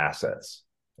called assets,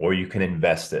 or you can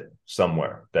invest it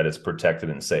somewhere that is protected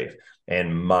and safe.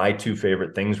 And my two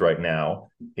favorite things right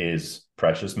now is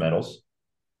precious metals,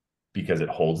 because it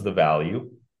holds the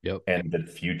value. Yep. And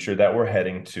the future that we're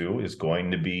heading to is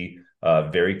going to be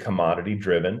very commodity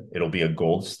driven. It'll be a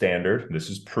gold standard. This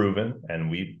is proven.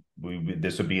 And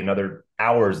this would be another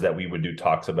hours that we would do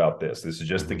talks about this. This is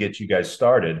just to get you guys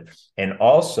started. And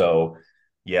also,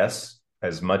 yes,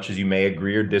 as much as you may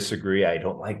agree or disagree, I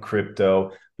don't like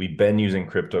crypto. We've been using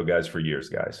crypto, guys, for years,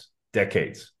 guys,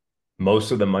 decades.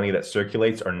 Most of the money that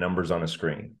circulates are numbers on a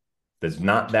screen. There's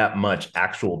not that much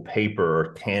actual paper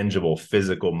or tangible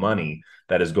physical money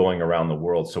that is going around the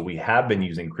world. So we have been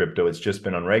using crypto. It's just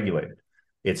been unregulated.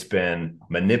 It's been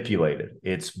manipulated.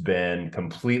 It's been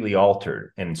completely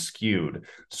altered and skewed.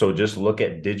 So just look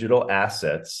at digital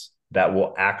assets that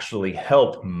will actually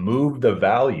help move the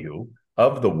value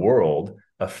of the world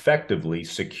effectively,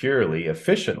 securely,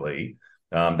 efficiently.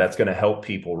 That's going to help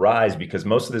people rise, because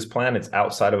most of this planet's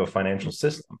outside of a financial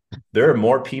system. There are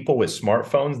more people with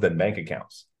smartphones than bank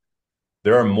accounts.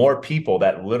 There are more people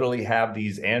that literally have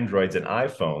these Androids and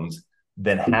iPhones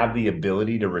than have the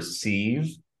ability to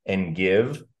receive and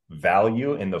give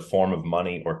value in the form of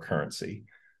money or currency.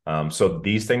 So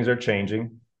these things are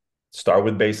changing. Start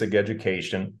with basic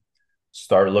education.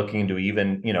 Start looking to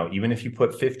even if you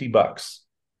put $50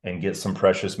 and get some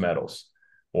precious metals,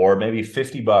 or maybe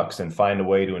 $50 and find a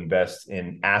way to invest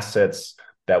in assets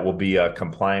that will be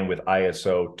complying with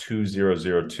ISO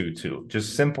 20022.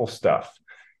 Just simple stuff.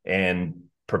 And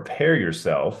prepare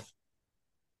yourself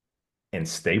and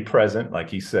stay present.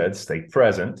 Like he said, stay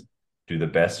present. Do the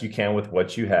best you can with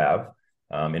what you have.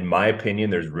 In my opinion,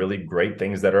 there's really great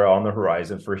things that are on the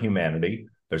horizon for humanity.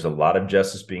 There's a lot of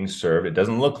justice being served. It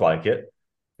doesn't look like it.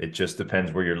 It just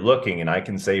depends where you're looking. And I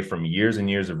can say from years and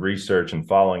years of research and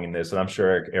following in this, and I'm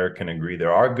sure Eric can agree,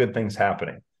 there are good things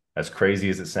happening. As crazy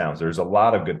as it sounds, there's a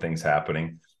lot of good things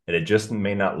happening. And it just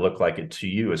may not look like it to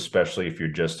you, especially if you're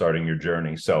just starting your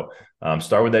journey. So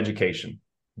start with education,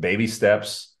 baby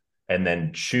steps, and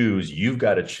then choose. You've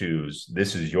got to choose.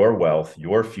 This is your wealth,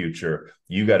 your future.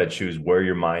 You got to choose where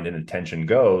your mind and attention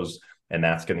goes. And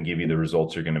that's going to give you the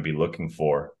results you're going to be looking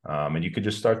for. And you could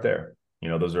just start there.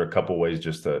 Those are a couple ways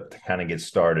just to kind of get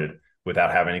started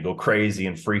without having to go crazy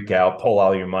and freak out, pull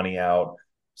all your money out,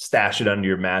 stash it under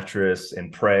your mattress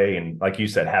and pray. And like you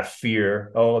said, have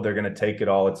fear. Oh, they're going to take it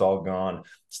all. It's all gone.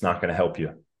 It's not going to help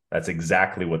you. That's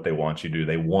exactly what they want you to do.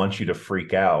 They want you to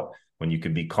freak out when you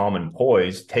could be calm and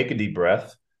poised. Take a deep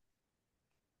breath.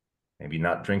 Maybe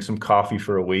not drink some coffee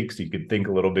for a week so you could think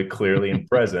a little bit clearly and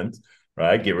present,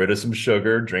 right? Get rid of some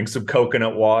sugar, drink some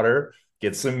coconut water,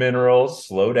 get some minerals,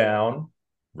 slow down,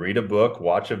 read a book,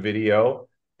 watch a video,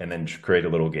 and then create a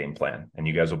little game plan. And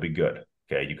you guys will be good.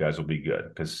 Okay, you guys will be good,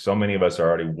 because so many of us are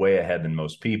already way ahead than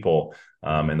most people,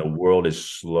 and the world is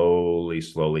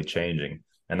slowly changing.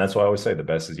 And that's why I always say the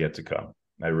best is yet to come.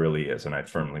 It really is, and I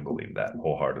firmly believe that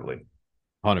wholeheartedly.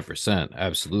 100%.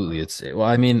 Absolutely. Well,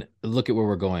 I mean, look at where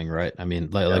we're going, right? I mean,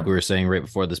 like we were saying right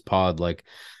before this pod, like,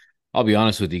 I'll be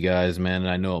honest with you guys, man,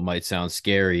 and I know it might sound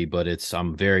scary, but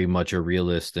I'm very much a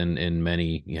realist in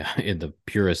many, in the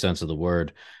purest sense of the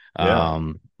word.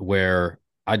 Where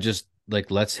I just like,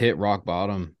 let's hit rock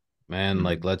bottom, man. Mm-hmm.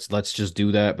 Like let's just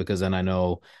do that, because then I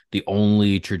know the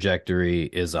only trajectory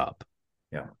is up.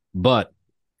 Yeah. But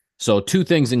so two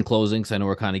things in closing, because I know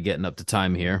we're kind of getting up to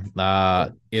time here.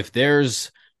 If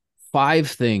there's 5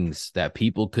 things that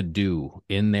people could do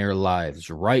in their lives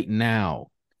right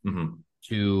now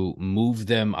to move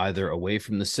them either away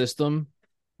from the system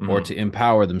or to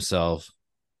empower themselves,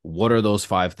 what are those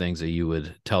 5 things that you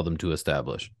would tell them to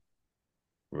establish?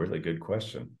 Really good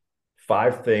question.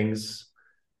 5 things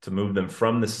to move them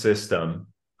from the system.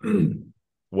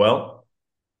 Well,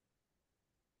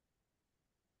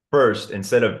 first,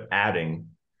 instead of adding,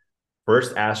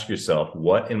 first ask yourself,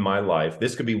 what in my life,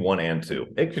 this could be 1 and 2,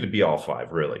 it could be all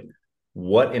 5, really.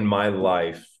 What in my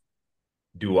life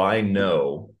do I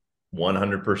know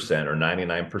 100% or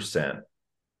 99%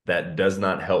 that does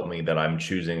not help me, that I'm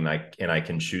choosing and I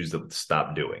can choose to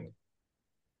stop doing?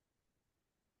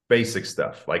 Basic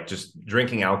stuff, like just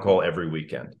drinking alcohol every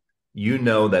weekend.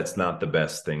 That's not the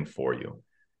best thing for you.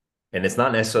 And it's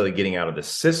not necessarily getting out of the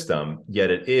system,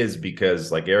 yet it is,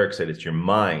 because like Eric said, it's your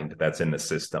mind that's in the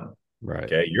system. Right.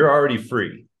 Okay. You're already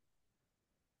free.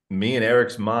 Me and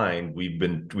Eric's mind,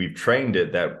 we've trained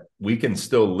it that we can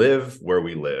still live where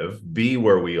we live, be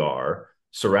where we are,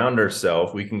 surround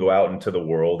ourselves. We can go out into the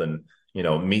world and,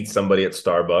 meet somebody at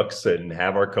Starbucks and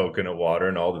have our coconut water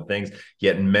and all the things.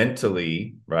 Yet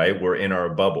mentally, right, we're in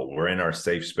our bubble. We're in our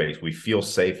safe space. We feel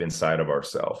safe inside of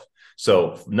ourselves.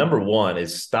 So number 1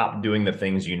 is stop doing the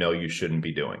things you shouldn't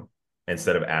be doing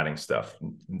instead of adding stuff.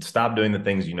 Stop doing the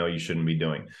things you shouldn't be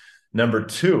doing. Number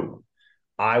 2,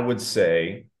 I would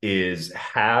say, is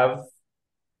have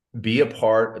be a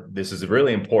part. This is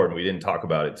really important. We didn't talk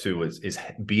about it too. Is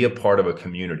be a part of a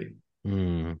community.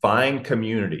 Mm. Find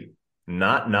community,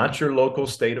 not your local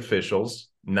state officials,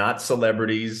 not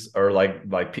celebrities or like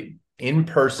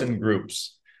in-person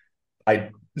groups. I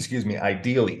excuse me,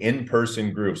 ideally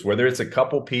in-person groups, whether it's a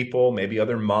couple people, maybe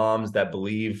other moms that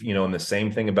believe, in the same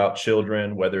thing about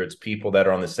children, whether it's people that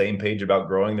are on the same page about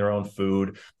growing their own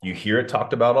food. You hear it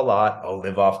talked about a lot. Oh,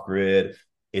 live off grid.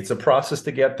 It's a process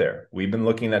to get there. We've been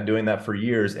looking at doing that for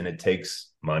years, and it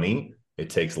takes money, it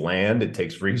takes land, it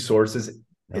takes resources.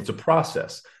 Yep. It's a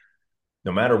process.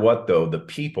 No matter what, though, the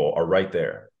people are right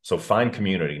there. So find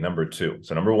community, number two.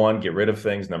 So number one, get rid of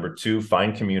things. Number two,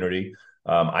 find community.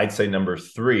 I'd say number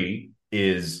three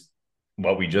is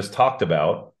what we just talked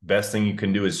about. Best thing you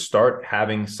can do is start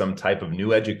having some type of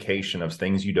new education of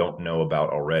things you don't know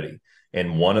about already.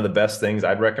 And one of the best things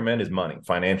I'd recommend is money,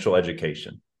 financial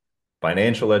education.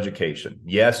 Financial education.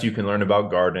 Yes, you can learn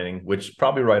about gardening, which is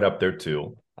probably right up there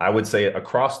too. I would say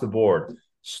across the board,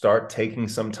 start taking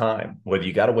some time, whether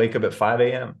you got to wake up at 5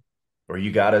 a.m. or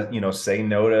you got to, say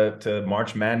no to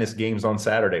March Madness games on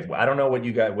Saturday. I don't know what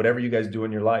you guys, whatever you guys do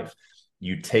in your life,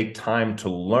 you take time to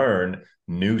learn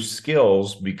new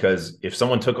skills, because if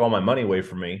someone took all my money away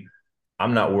from me,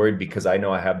 I'm not worried, because I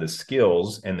know I have the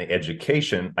skills and the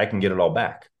education. I can get it all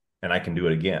back and I can do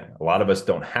it again. A lot of us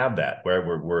don't have that,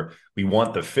 where we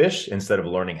want the fish instead of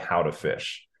learning how to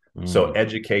fish. So Mm.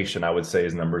 education, I would say,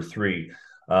 is number three.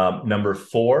 Number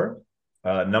four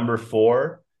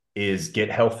is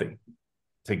get healthy,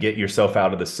 to get yourself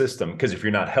out of the system. Because if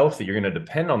you're not healthy, you're going to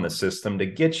depend on the system to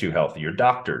get you healthy. Your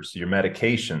doctors, your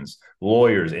medications,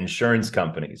 lawyers, insurance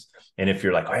companies. And if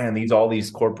you're like, man, all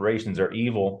these corporations are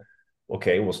evil.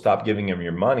 Okay, well, stop giving them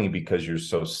your money because you're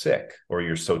so sick, or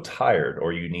you're so tired,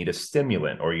 or you need a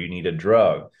stimulant, or you need a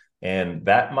drug. And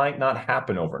that might not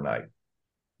happen overnight.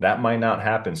 That might not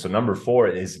happen. So number four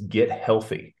is get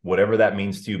healthy, whatever that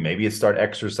means to you. Maybe it's start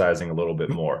exercising a little bit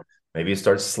more. Maybe it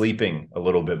starts sleeping a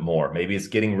little bit more. Maybe it's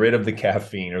getting rid of the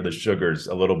caffeine or the sugars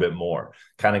a little bit more.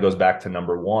 Kind of goes back to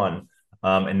number one.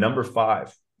 And number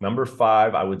five,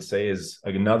 I would say, is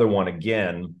another one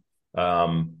again,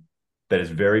 that is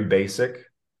very basic,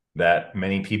 that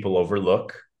many people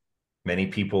overlook. Many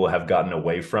people have gotten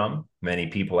away from. Many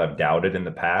people have doubted in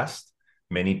the past.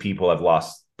 Many people have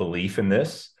lost belief in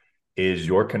this, is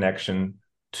your connection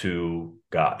to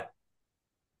God,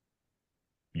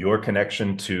 your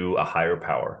connection to a higher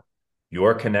power,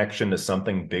 your connection to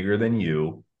something bigger than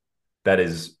you, that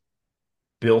is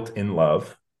built in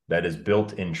love, that is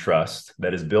built in trust,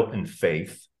 that is built in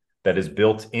faith, that is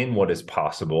built in what is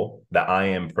possible, the I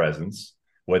am presence,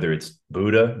 whether it's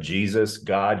Buddha, Jesus,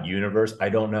 God, universe. I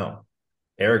don't know.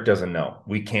 Eric doesn't know.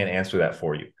 We can't answer that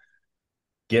for you.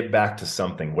 Get back to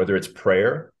something, whether it's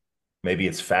prayer, maybe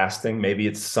it's fasting, maybe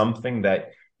it's something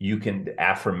that you can,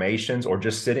 affirmations, or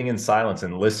just sitting in silence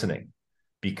and listening.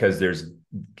 Because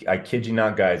I kid you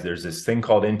not, guys, there's this thing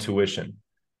called intuition.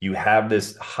 You have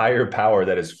this higher power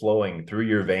that is flowing through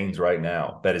your veins right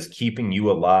now, that is keeping you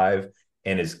alive,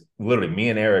 and is literally, me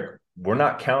and Eric, we're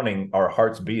not counting our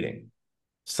hearts beating.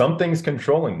 Something's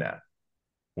controlling that.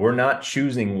 We're not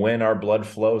choosing when our blood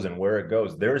flows and where it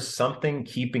goes. There's something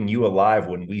keeping you alive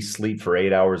when we sleep for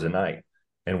 8 hours a night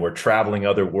and we're traveling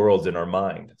other worlds in our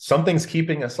mind. Something's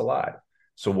keeping us alive.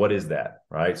 So what is that,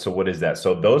 right? So what is that?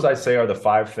 So those, I say, are the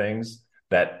five things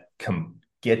that can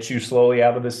get you slowly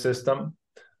out of the system,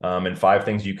 and five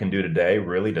things you can do today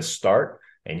really to start.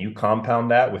 And you compound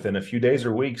that within a few days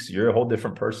or weeks, you're a whole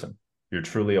different person. You're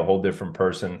truly a whole different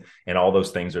person. And all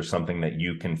those things are something that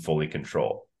you can fully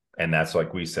control. And that's,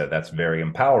 like we said, that's very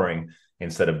empowering,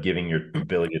 instead of giving your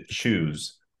ability to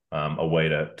choose away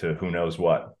to who knows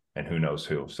what and who knows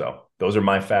who. So those are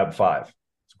my Fab Five.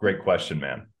 It's a great question,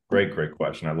 man. Great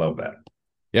question. I love that.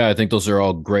 Yeah, I think those are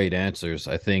all great answers.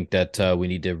 I think that we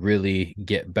need to really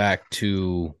get back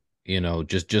to,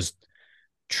 just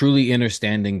truly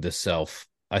understanding the self.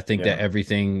 I think that Yeah.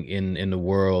 everything in the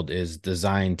world is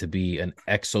designed to be an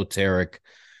exoteric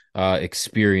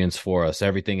experience for us.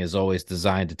 Everything is always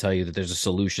designed to tell you that there's a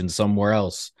solution somewhere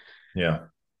else. Yeah.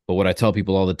 But what I tell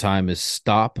people all the time is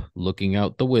stop looking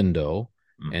out the window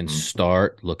and Mm-hmm.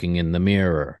 start looking in the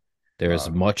mirror. There is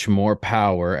much more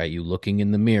power at you looking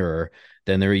in the mirror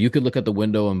than there. You could look at the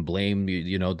window and blame,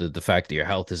 the fact that your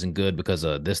health isn't good because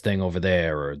of this thing over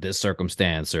there, or this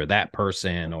circumstance, or that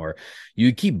person, or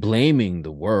you keep blaming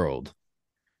the world.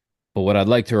 But what I'd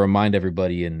like to remind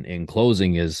everybody in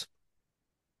closing is,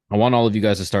 I want all of you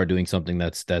guys to start doing something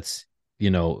that's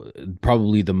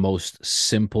probably the most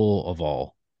simple of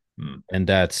all, Mm. and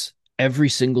that's every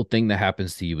single thing that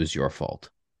happens to you is your fault.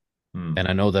 Mm. And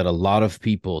I know that a lot of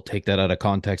people take that out of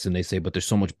context and they say, but there's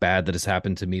so much bad that has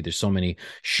happened to me. There's so many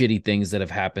shitty things that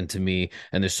have happened to me.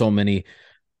 And there's so many.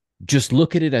 Just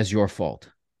look at it as your fault.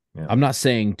 Yeah. I'm not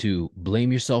saying to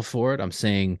blame yourself for it. I'm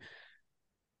saying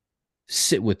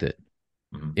sit with it,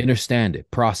 Mm. understand it,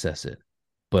 process it,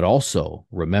 but also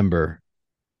remember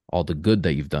all the good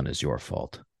that you've done is your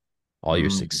fault. All your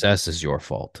Mm. success is your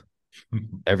fault.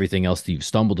 Everything else that you've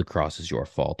stumbled across is your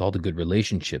fault. All the good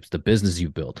relationships, the business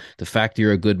you've built, the fact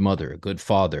you're a good mother, a good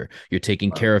father, you're taking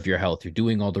Wow. care of your health, you're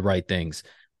doing all the right things.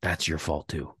 That's your fault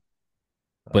too.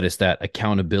 But Wow. it's that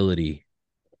accountability,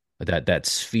 that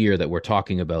sphere that we're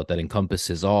talking about that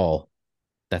encompasses all.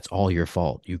 That's all your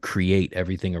fault. You create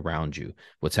everything around you.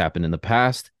 What's happened in the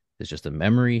past is just a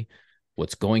memory.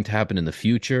 What's going to happen in the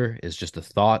future is just a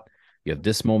thought. You have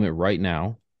this moment right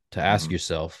now to ask Mhm.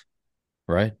 yourself,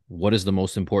 right? What is the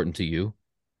most important to you?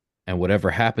 And whatever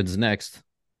happens next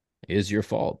is your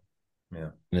fault.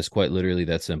 Yeah. And it's quite literally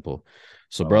that simple.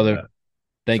 So, I love brother, that.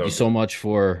 thank So you so good. much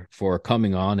for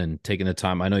coming on and taking the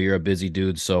time. I know you're a busy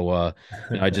dude, so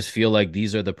I just feel like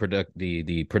these are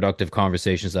the productive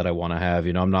conversations that I want to have.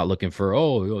 I'm not looking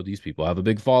for, these people have a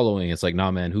big following. It's like,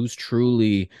 nah, man,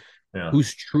 Yeah.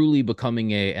 who's truly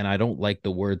becoming and I don't like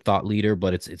the word thought leader,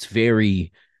 but it's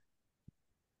very,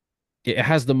 it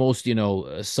has the most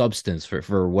substance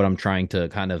for what I'm trying to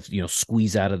kind of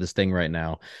squeeze out of this thing right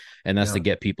now, and that's to Yeah.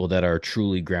 get people that are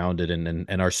truly grounded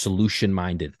and are solution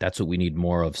minded. That's what we need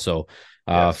more of. So for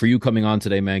Yes. you coming on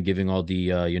today, man, giving all the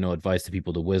advice to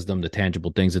people, the wisdom, the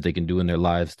tangible things that they can do in their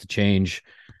lives to change,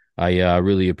 I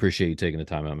really appreciate you taking the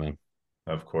time out, man.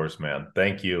 Of course, man.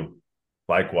 Thank you.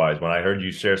 Likewise, when I heard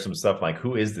you share some stuff, I'm like,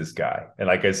 who is this guy? And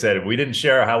like I said, we didn't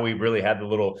share how we really had the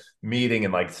little meeting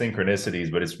and like synchronicities,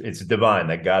 but it's divine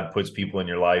that God puts people in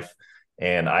your life.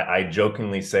 And I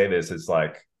jokingly say this, it's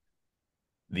like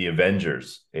the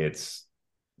Avengers. It's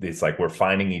like we're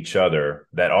finding each other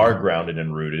that are Mhm. grounded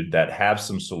and rooted, that have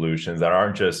some solutions, that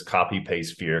aren't just copy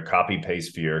paste fear,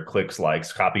 clicks,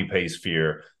 likes, copy paste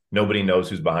fear. Nobody knows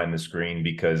who's behind the screen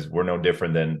because we're no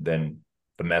different than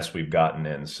the mess we've gotten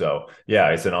in. So yeah,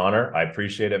 it's an honor. I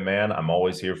appreciate it, man. I'm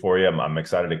always here for you. I'm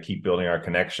excited to keep building our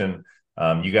connection.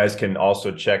 You guys can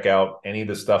also check out any of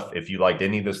the stuff if you liked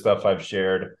any of the stuff I've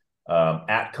shared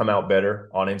at Come Out Better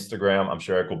on Instagram. I'm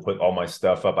sure Eric will put all my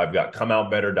stuff up. I've got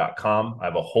comeoutbetter.com. I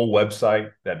have a whole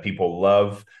website that people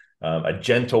love, a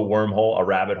gentle wormhole, a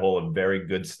rabbit hole of very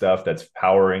good stuff that's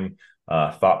powering,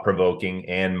 thought provoking,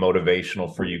 and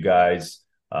motivational for you guys.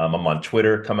 I'm on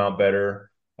Twitter, Come Out Better.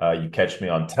 You catch me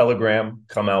on Telegram,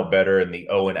 Come Out Better, and the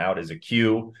O and out is a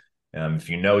Q. If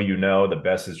you know, you know, the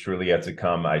best is truly yet to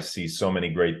come. I see so many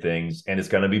great things, and it's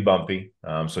going to be bumpy.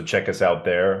 So check us out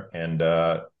there. And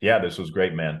yeah, this was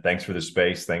great, man. Thanks for the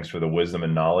space. Thanks for the wisdom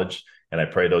and knowledge. And I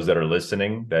pray those that are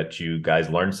listening that you guys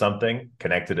learned something,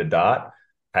 connected a dot,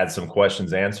 had some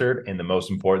questions answered, and the most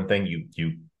important thing,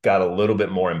 you got a little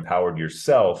bit more empowered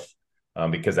yourself,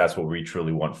 because that's what we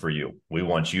truly want for you. We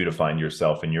want you to find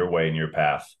yourself in your way, in your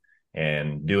path,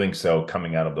 and doing so,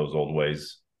 coming out of those old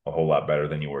ways a whole lot better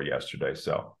than you were yesterday.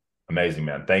 So amazing,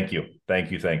 man. Thank you.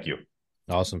 Thank you. Thank you.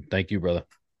 Awesome. Thank you, brother.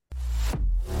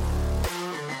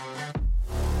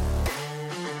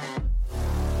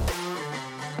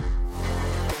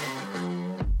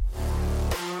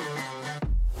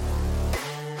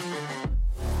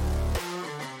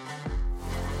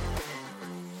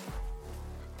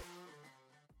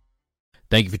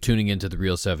 Thank you for tuning in to The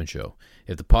Real 7 Show.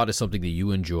 If the pod is something that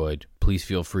you enjoyed, please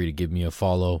feel free to give me a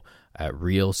follow at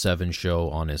Real 7 Show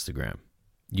on Instagram.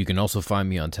 You can also find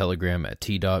me on Telegram at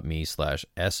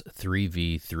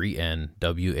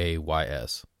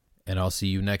t.me/S3v3nways. And I'll see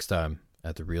you next time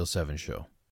at The Real 7 Show.